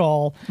conference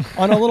call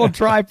on a little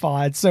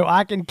tripod so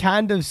I can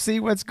kind of see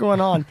what's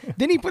going on.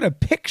 Then he put a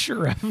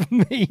picture of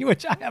me,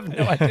 which I have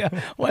no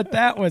idea what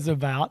that was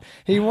about.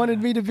 He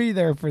wanted me to be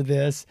there for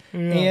this. Yeah.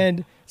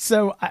 And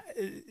so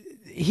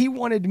he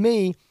wanted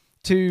me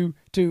to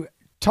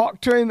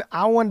talk to him.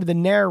 I wanted the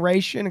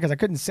narration because I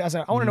couldn't see. I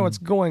said, I want to know what's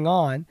going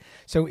on.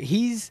 So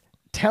he's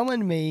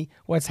telling me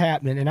what's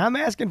happening, and I'm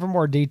asking for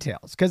more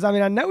details because, I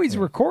mean, I know he's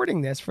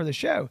recording this for the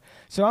show.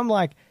 So I'm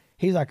like,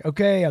 he's like,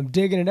 okay, I'm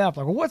digging it up.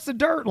 Like, well, what's the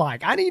dirt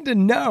like? I need to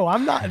know.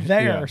 I'm not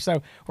there. Yeah.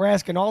 So we're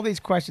asking all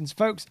these questions.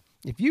 Folks,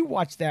 if you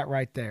watch that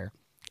right there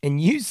and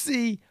you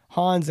see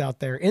Hans out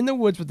there in the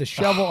woods with the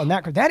shovel and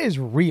that is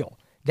real.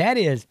 That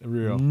is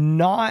real.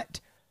 Not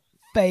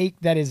fake.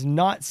 That is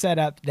not set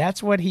up.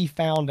 That's what he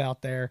found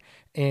out there,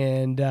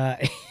 and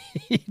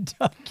he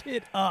dug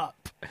it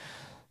up.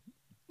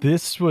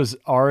 This was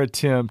our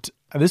attempt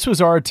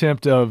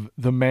of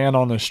the Man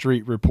on the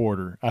Street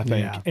reporter, I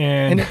think. Yeah.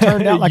 And it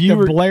turned out like the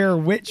Blair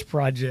Witch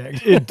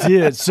Project. It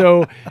did.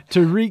 So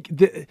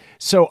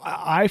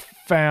I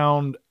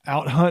found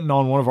out hunting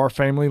on one of our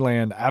family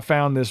land. I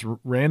found this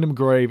random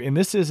grave, and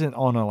this isn't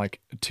on a like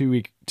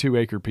 2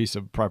 acre piece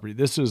of property.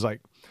 This is like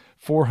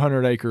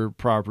 400 acre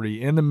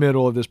property. In the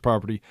middle of this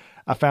property,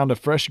 I found a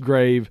fresh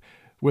grave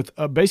with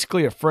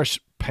basically a fresh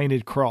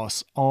painted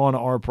cross on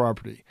our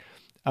property.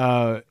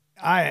 I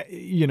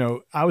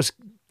was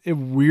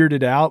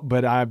weirded out,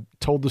 but I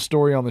told the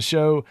story on the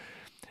show,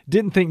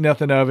 didn't think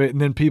nothing of it.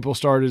 And then people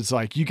started, it's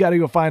like, you got to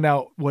go find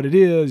out what it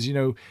is. You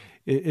know,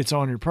 it's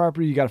on your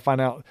property. You got to find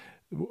out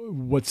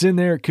what's in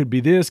there. It could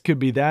be this, could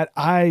be that.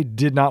 I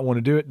did not want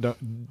to do it.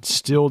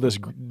 Still this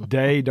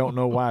day, don't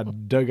know why I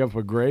dug up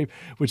a grave,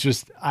 which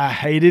was, I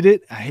hated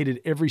it. I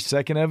hated every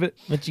second of it.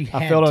 But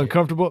I felt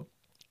uncomfortable.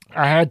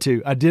 I had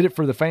to. I did it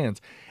for the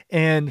fans.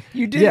 And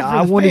you did it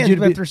for the fans,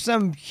 but for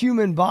some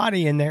human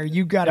body in there,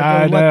 you got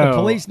to let the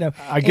police know.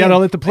 I got to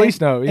let the police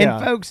know. Yeah.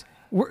 And folks,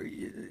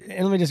 and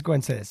let me just go ahead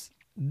and say this.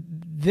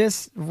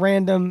 This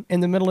random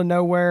in the middle of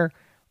nowhere,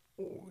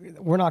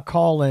 we're not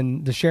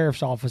calling the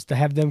sheriff's office to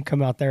have them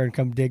come out there and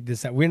come dig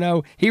this out. We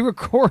know he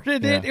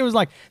recorded it. It was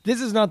like,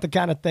 this is not the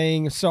kind of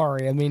thing.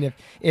 Sorry. I mean,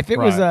 if it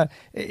was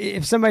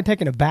if somebody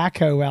taking a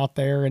backhoe out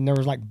there and there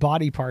was like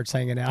body parts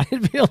hanging out,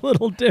 it'd be a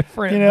little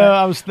different. You know,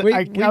 I was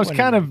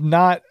kind of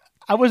not,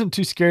 I wasn't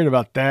too scared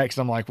about that because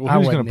I'm like, well,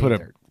 who's going to put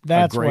a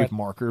grave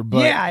marker? But,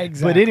 yeah,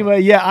 exactly. But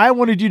anyway, I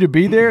wanted you to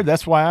be there.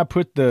 That's why I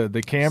put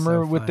the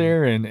camera with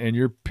there and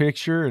your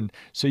picture. And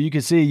so you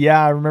can see,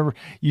 I remember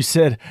you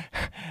said,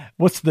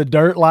 what's the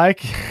dirt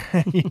like?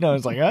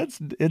 It's like,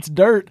 it's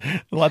dirt.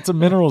 Lots of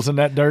minerals in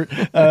that dirt.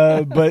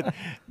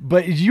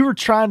 But you were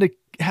trying to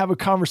have a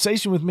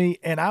conversation with me,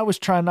 and I was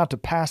trying not to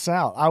pass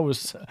out. I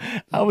was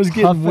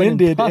getting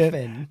winded.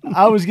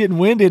 I was getting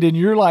winded, and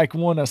you're like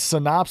want a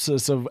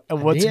synopsis of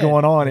what's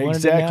going on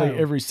exactly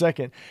every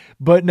second.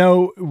 But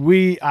no,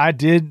 I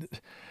did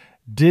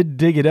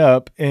dig it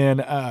up, and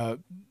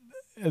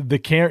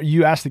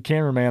you asked the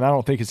cameraman, I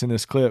don't think it's in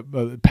this clip,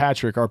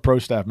 Patrick, our pro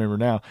staff member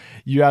now,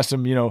 you asked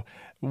him,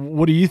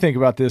 what do you think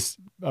about this?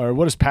 Or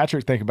what does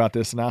Patrick think about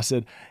this? And I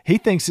said, he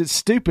thinks it's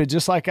stupid,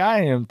 just like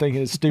I am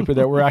thinking it's stupid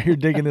that we're out here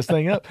digging this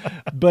thing up.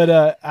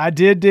 But I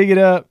did dig it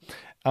up.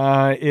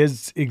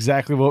 Is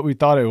exactly what we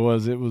thought it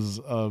was. It was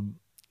a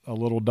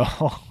little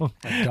dog.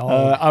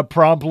 I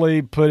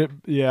promptly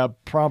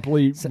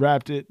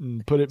wrapped it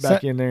and put it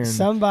back in there. And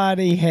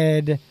somebody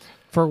had,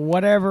 for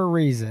whatever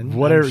reason,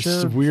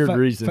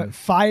 reason,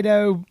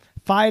 Fido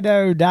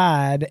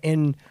died,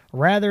 and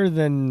rather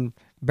than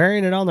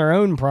burying it on their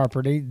own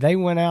property, they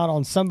went out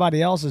on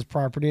somebody else's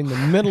property in the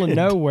middle of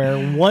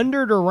nowhere,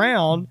 wandered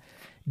around,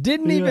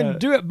 didn't even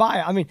do it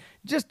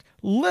just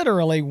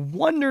literally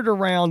wandered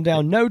around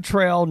down no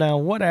trail,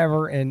 down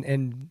whatever,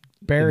 and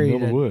buried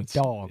a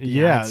dog.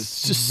 Yeah,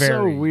 it's just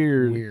so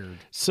weird.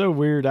 So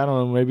weird. I don't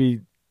know,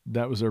 maybe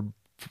that was their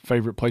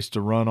favorite place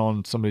to run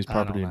on somebody's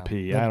property and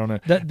pee. I don't know.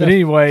 But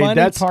anyway,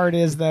 funny part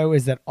is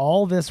that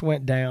all this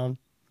went down,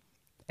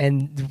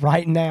 and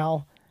right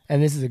now,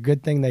 and this is a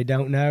good thing they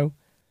don't know,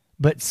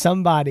 but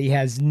somebody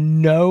has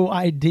no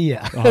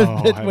idea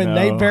that when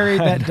they buried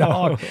that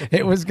dog,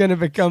 it was going to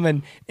become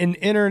an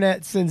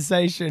internet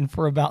sensation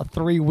for about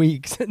 3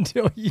 weeks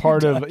until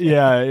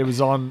it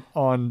was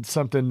on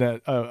something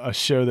that a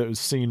show that was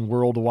seen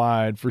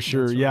worldwide for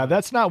sure. That's right.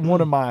 That's not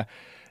one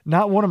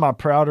of my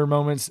prouder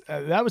moments.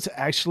 That was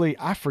actually,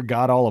 I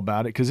forgot all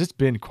about it because it's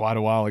been quite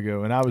a while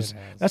ago, and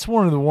that's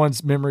one of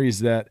the memories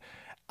that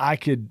I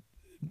could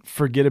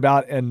forget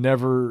about and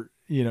never,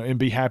 and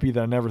be happy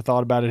that I never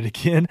thought about it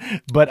again.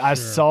 But I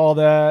saw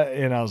that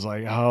and I was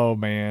like, oh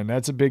man,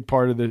 that's a big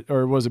part of it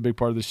was a big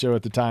part of the show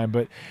at the time.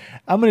 But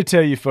I'm going to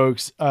tell you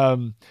folks,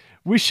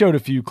 we showed a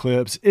few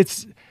clips.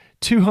 It's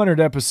 200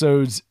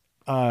 episodes,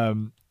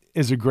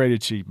 is a great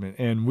achievement.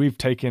 And we've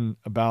taken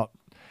about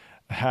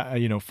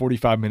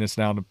 45 minutes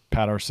now to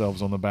pat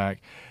ourselves on the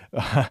back.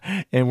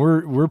 And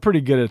we're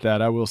pretty good at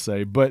that, I will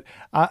say. But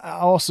I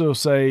also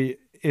say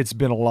it's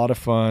been a lot of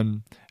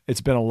fun.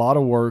 It's been a lot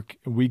of work.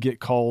 We get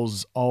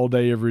calls all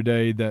day, every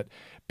day that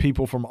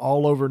people from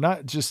all over,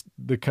 not just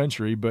the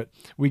country, but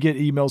we get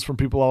emails from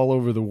people all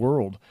over the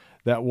world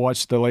that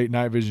watch the Late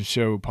Night Vision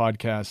Show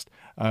podcast,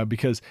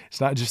 because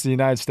it's not just the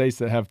United States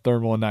that have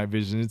thermal and night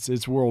vision.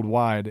 It's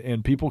worldwide.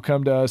 And people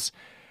come to us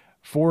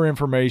for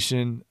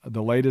information,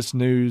 the latest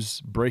news,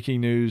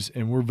 breaking news,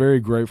 and we're very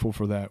grateful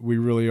for that. We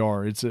really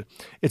are. It's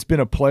been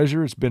a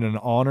pleasure. It's been an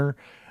honor.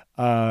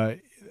 We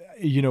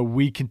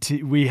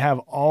have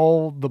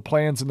all the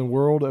plans in the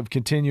world of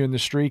continuing the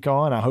streak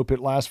on. I hope it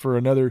lasts for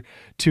another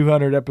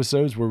 200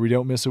 episodes where we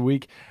don't miss a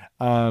week.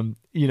 We'll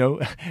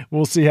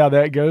see how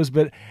that goes.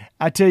 But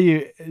I tell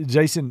you,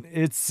 Jason,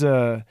 it's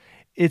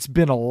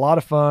been a lot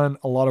of fun,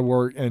 a lot of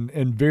work,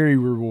 and very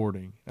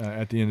rewarding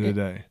at the end of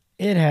the day.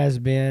 It has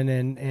been,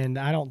 and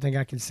I don't think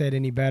I can say it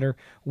any better.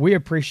 We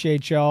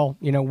appreciate y'all.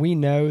 We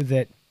know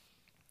that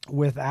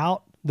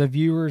without the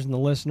viewers and the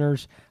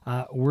listeners,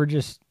 we're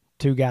just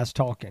two guys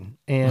talking.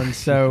 And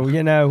so,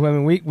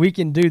 we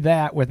can do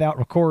that without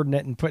recording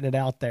it and putting it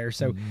out there.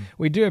 So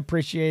we do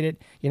appreciate it.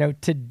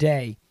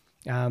 Today,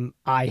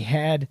 I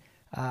had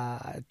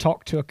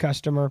talked to a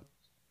customer,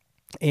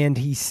 and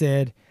he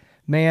said,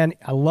 "Man,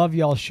 I love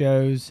y'all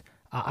shows.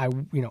 I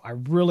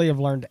really have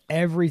learned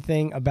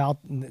everything about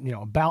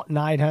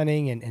night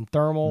hunting and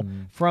thermal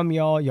from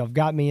y'all. Y'all have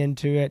got me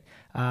into it.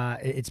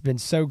 It's been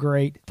so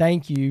great.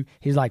 Thank you."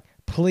 He's like,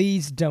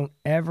 "Please don't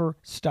ever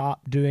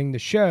stop doing the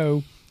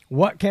show.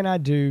 What can I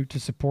do to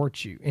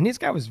support you?" And this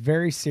guy was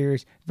very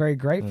serious, very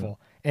grateful.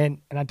 And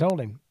I told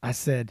him, I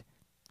said,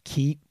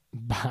 "Keep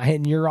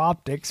buying your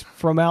optics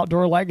from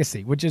Outdoor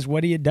Legacy," which is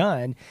what he had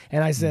done.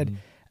 And I said,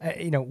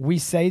 we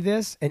say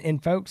this,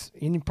 and folks,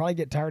 you probably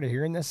get tired of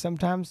hearing this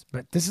sometimes,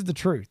 but this is the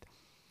truth.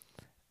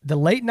 The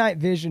Late Night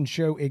Vision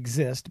Show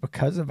exists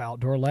because of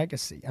Outdoor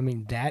Legacy. I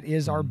mean, that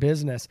is our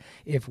business.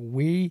 If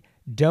we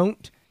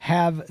don't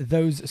have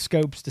those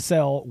scopes to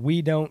sell,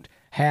 we don't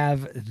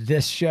have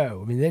this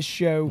show. I mean, this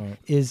show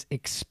is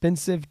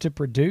expensive to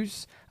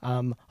produce.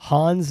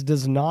 Hans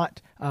does not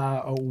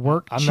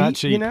work cheap. Not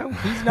cheap.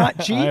 He's not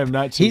cheap. I am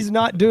not cheap. He's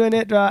not doing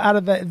it out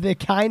of the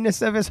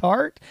kindness of his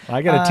heart.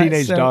 I got a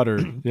teenage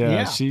daughter.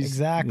 Yeah, she's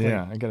exactly.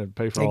 Yeah, I got to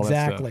pay for all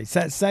that stuff.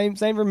 Exactly.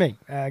 Same for me.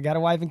 I got a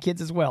wife and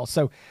kids as well.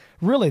 So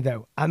really,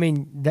 though, I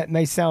mean, that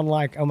may sound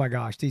like, oh my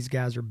gosh, these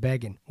guys are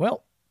begging.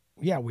 Well,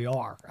 yeah, we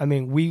are. I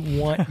mean, we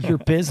want your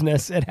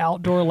business at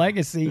Outdoor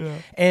Legacy,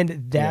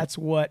 and that's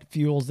what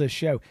fuels this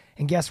show.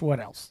 And guess what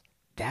else?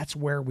 That's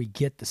where we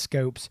get the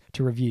scopes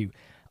to review.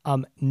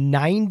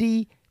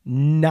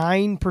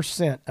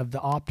 99% of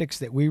the optics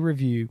that we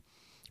review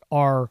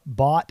are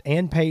bought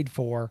and paid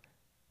for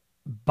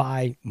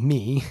by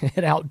me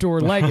at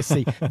Outdoor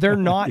Legacy. They're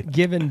not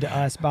given to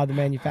us by the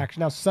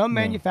manufacturer. Now, some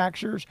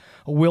manufacturers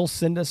will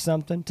send us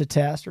something to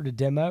test or to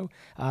demo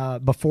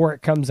before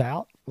it comes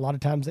out. A lot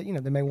of times, they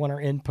may want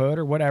our input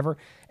or whatever,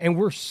 and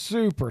we're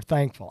super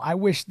thankful. I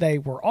wish they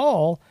were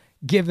all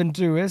given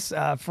to us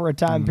for a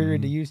time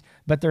period to use,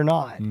 but they're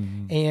not.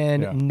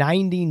 And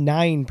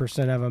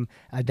 99% of them,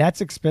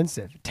 that's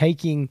expensive.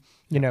 Taking,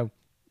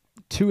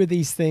 two of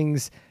these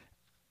things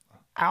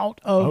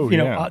out of,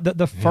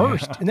 the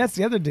first, and that's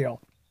the other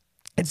deal.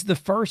 It's the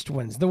first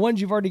ones, the ones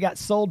you've already got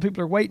sold.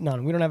 People are waiting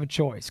on. We don't have a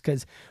choice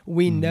because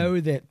we know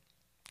that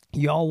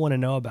y'all want to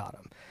know about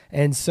them.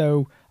 And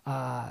so,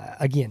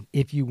 again,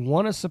 if you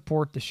want to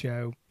support the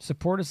show,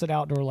 support us at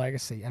Outdoor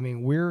Legacy. I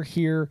mean, we're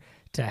here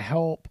to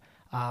help.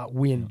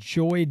 We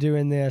enjoy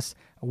doing this.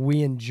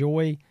 We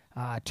enjoy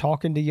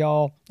talking to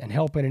y'all and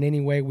helping in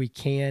any way we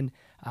can.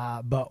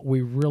 But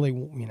we really,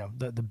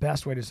 the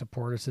best way to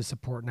support us is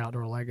supporting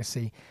Outdoor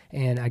Legacy.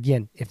 And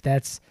again, if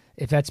that's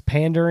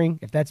pandering,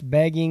 if that's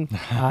begging,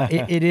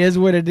 it is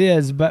what it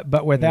is.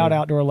 But without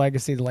Outdoor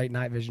Legacy, the Late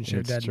Night Vision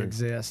Show doesn't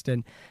exist.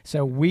 And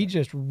so we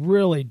just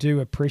really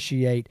do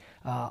appreciate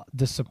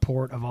the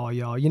support of all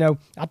y'all.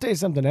 I'll tell you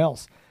something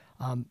else.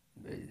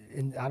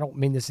 And I don't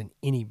mean this in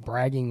any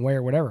bragging way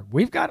or whatever.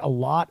 We've got a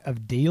lot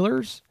of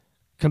dealers,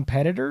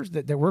 competitors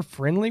that we're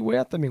friendly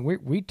with. I mean,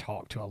 we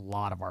talk to a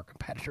lot of our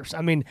competitors.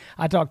 I mean,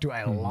 I talk to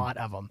a lot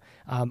of them.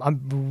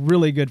 I'm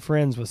really good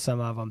friends with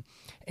some of them,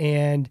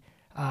 and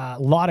a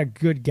lot of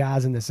good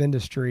guys in this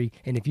industry.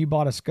 And if you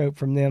bought a scope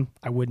from them,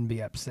 I wouldn't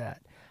be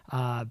upset.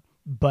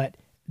 But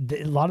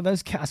a lot of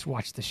those guys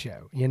watch the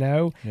show,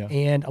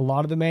 and a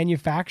lot of the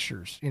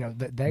manufacturers,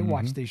 they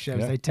watch these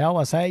shows. They tell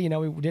us, hey,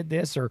 we did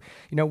this, or,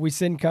 we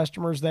send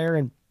customers there.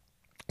 And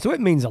so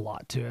it means a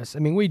lot to us. I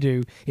mean, we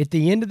do. At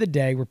the end of the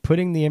day, we're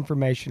putting the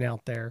information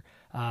out there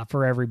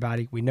for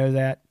everybody. We know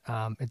that.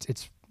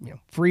 It's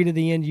free to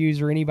the end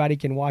user. Anybody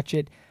can watch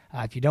it.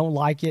 If you don't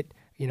like it,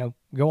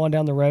 go on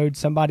down the road.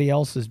 Somebody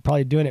else is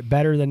probably doing it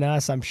better than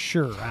us, I'm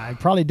sure. I'm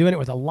probably doing it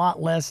with a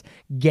lot less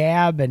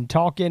gab and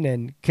talking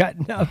and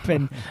cutting up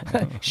and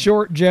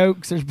short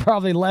jokes. There's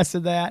probably less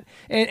of that.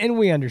 And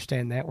we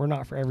understand that. We're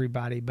not for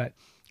everybody, but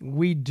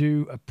we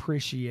do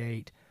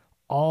appreciate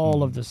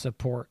all of the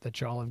support that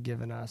y'all have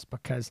given us,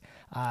 because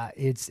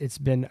it's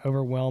been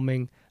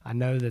overwhelming. I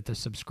know that the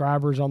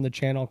subscribers on the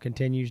channel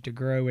continues to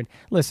grow. And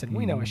listen,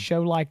 we know a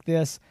show like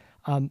this,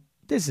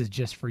 this is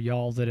just for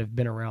y'all that have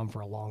been around for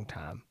a long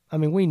time. I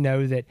mean, we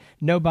know that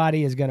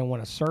nobody is going to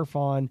want to surf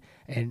on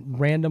and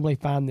randomly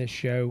find this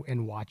show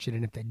and watch it.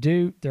 And if they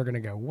do, they're going to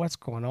go, what's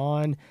going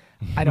on?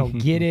 I don't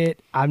get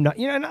it. I'm not,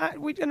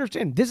 and we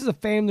understand this is a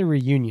family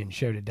reunion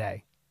show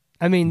today.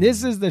 I mean,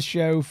 this is the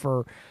show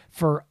for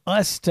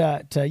us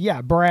to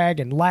brag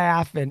and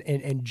laugh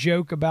and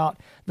joke about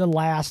the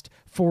last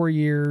 4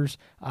 years.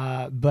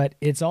 But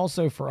it's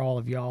also for all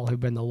of y'all who've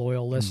been the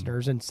loyal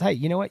listeners and say,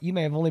 you know what, you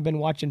may have only been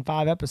watching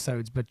 5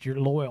 episodes, but you're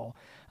loyal.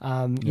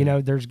 You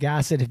know, there's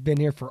guys that have been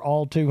here for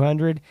all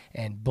 200,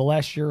 and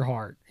bless your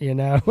heart.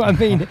 I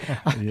mean,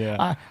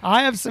 I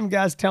have some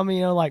guys tell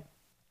me, like,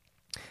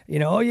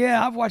 oh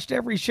yeah, I've watched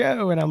every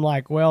show. And I'm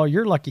like, well,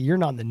 you're lucky you're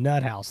not in the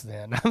nut house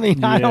then. I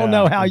mean, I don't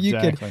know how you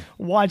could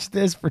watch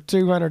this for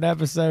 200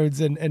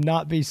 episodes and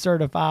not be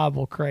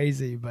certifiable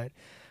crazy. But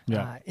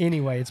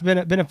anyway, it's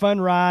been a fun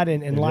ride.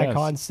 And like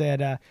Hans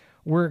said,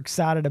 we're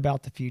excited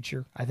about the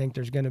future. I think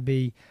there's going to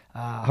be,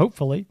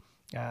 hopefully,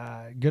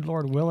 good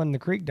Lord willing, the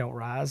creek don't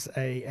rise,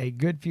 a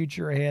good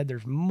future ahead.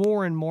 There's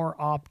more and more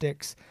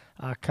optics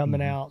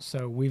coming out.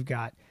 So we've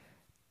got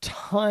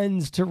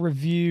tons to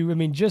review. I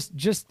mean,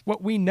 just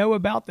what we know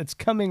about that's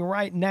coming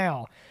right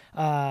now.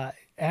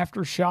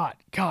 After Shot,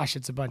 gosh,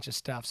 it's a bunch of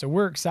stuff. So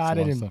we're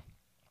excited, and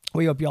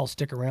we hope y'all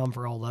stick around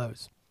for all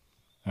those.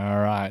 All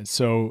right.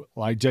 So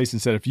like Jason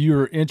said, if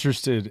you're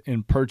interested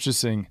in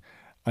purchasing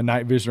a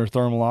night vision or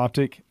thermal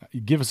optic,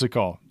 give us a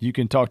call. You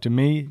can talk to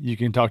me. You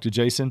can talk to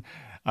Jason.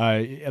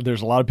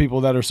 There's a lot of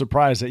people that are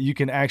surprised that you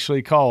can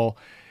actually call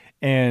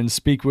and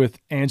speak with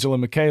Angela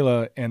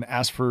Michaela and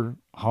ask for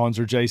Hans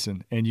or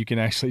Jason, and you can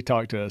actually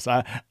talk to us.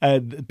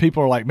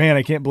 People are like, man,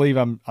 I can't believe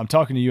I'm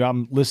talking to you.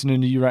 I'm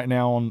listening to you right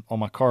now on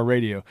my car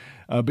radio.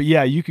 But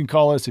yeah, you can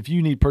call us if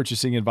you need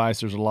purchasing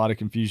advice. There's a lot of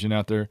confusion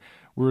out there.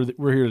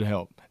 We're here to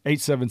help.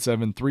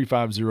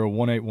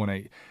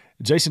 877-350-1818.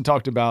 Jason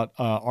talked about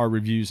our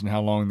reviews and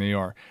how long they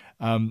are.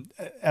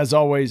 As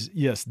always,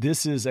 yes,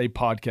 this is a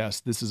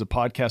podcast. This is a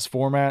podcast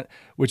format,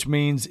 which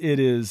means it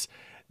is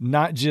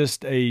not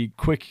just a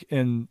quick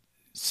and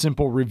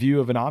simple review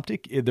of an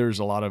optic. There's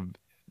a lot of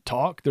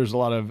talk. There's a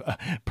lot of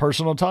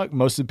personal talk.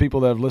 Most of the people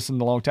that have listened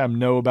a long time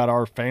know about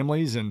our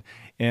families, and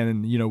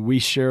we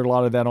share a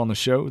lot of that on the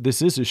show.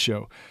 This is a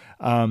show.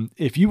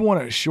 If you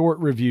want a short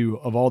review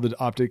of all the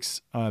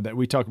optics that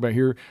we talk about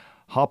here,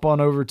 hop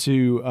on over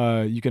to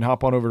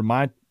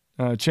my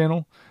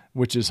channel,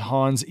 which is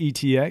Hans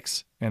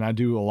ETX, and I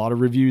do a lot of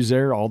reviews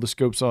there. All the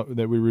scopes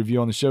that we review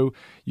on the show,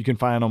 you can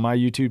find on my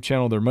YouTube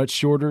channel. They're much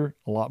shorter,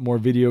 a lot more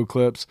video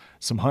clips,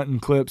 some hunting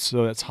clips.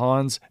 So that's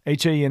Hans,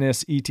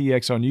 Hans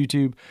ETX on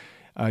YouTube.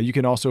 You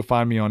can also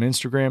find me on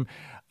Instagram.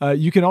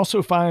 You can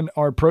also find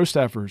our pro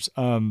staffers,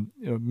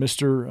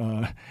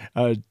 Mr.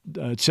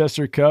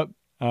 Chester Cup.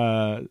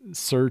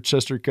 Sir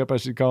Chester Cup, I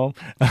should call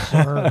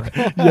him.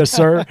 Yes,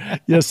 sir.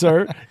 Yes,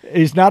 sir.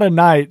 He's not a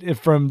knight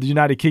from the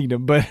United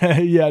Kingdom, but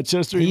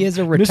Chester. He is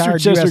a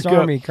retired U.S.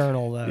 Army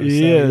colonel, though.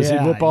 He is. He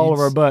whipped all of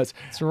our butts.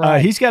 That's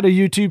right. He's got a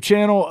YouTube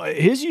channel.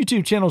 His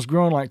YouTube channel is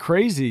growing like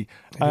crazy.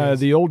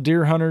 The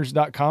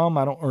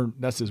olddeerhunters.com.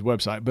 That's his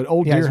website, but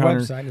Old Deer Hunter.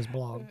 His website, his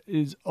blog.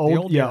 Is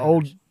old Deer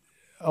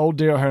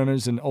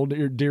Hunters and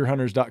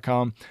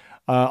olddeerhunters.com.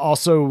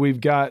 Also, we've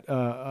got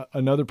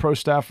another pro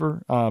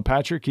staffer,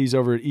 Patrick. He's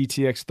over at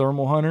ETX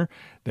Thermal Hunter.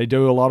 They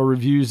do a lot of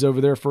reviews over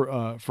there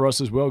for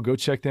us as well. Go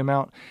check them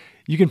out.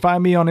 You can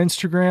find me on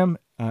Instagram,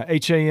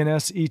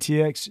 Hans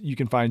ETX. You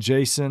can find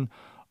Jason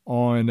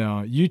on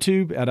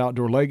YouTube at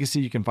Outdoor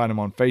Legacy. You can find him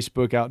on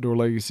Facebook, Outdoor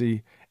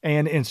Legacy,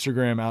 and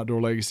Instagram,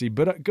 Outdoor Legacy.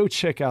 But go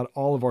check out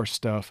all of our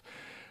stuff,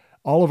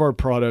 all of our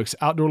products,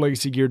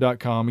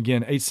 OutdoorLegacyGear.com.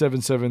 Again,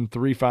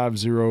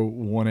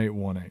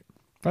 877-350-1818.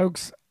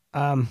 Folks,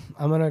 I'm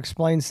going to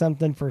explain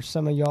something for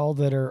some of y'all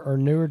that are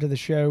newer to the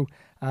show.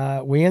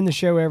 We end the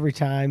show every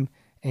time,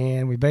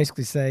 and we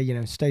basically say,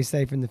 stay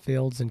safe in the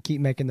fields and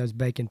keep making those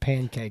bacon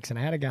pancakes. And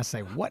I had a guy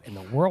say, what in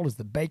the world is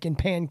the bacon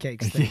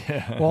pancakes thing?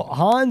 Yeah. Well,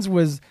 Hans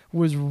was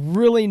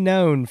really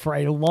known for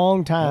a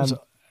long time.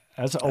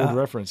 That's an old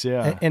reference,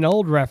 yeah. An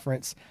old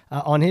reference.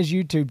 On his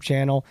YouTube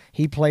channel,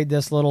 he played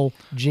this little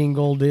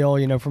jingle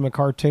deal, from a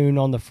cartoon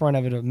on the front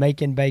of it of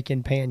making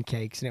bacon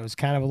pancakes. And it was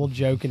kind of a little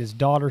joke, and his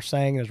daughter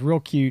sang. It was real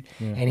cute.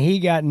 Yeah. And he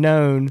got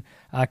known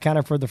kind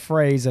of for the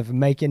phrase of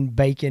making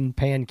bacon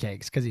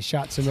pancakes because he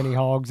shot so many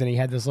hogs, and he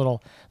had this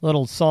little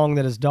song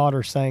that his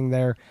daughter sang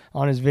there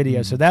on his video.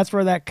 Mm-hmm. So that's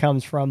where that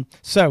comes from.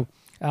 So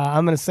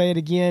I'm going to say it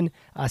again,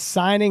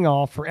 signing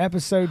off for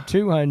episode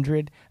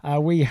 200.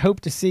 We hope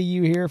to see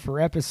you here for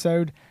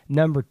episode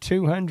number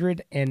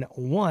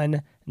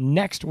 201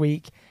 next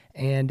week.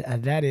 And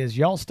that is,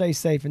 y'all stay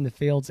safe in the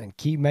fields and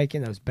keep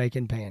making those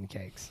bacon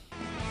pancakes.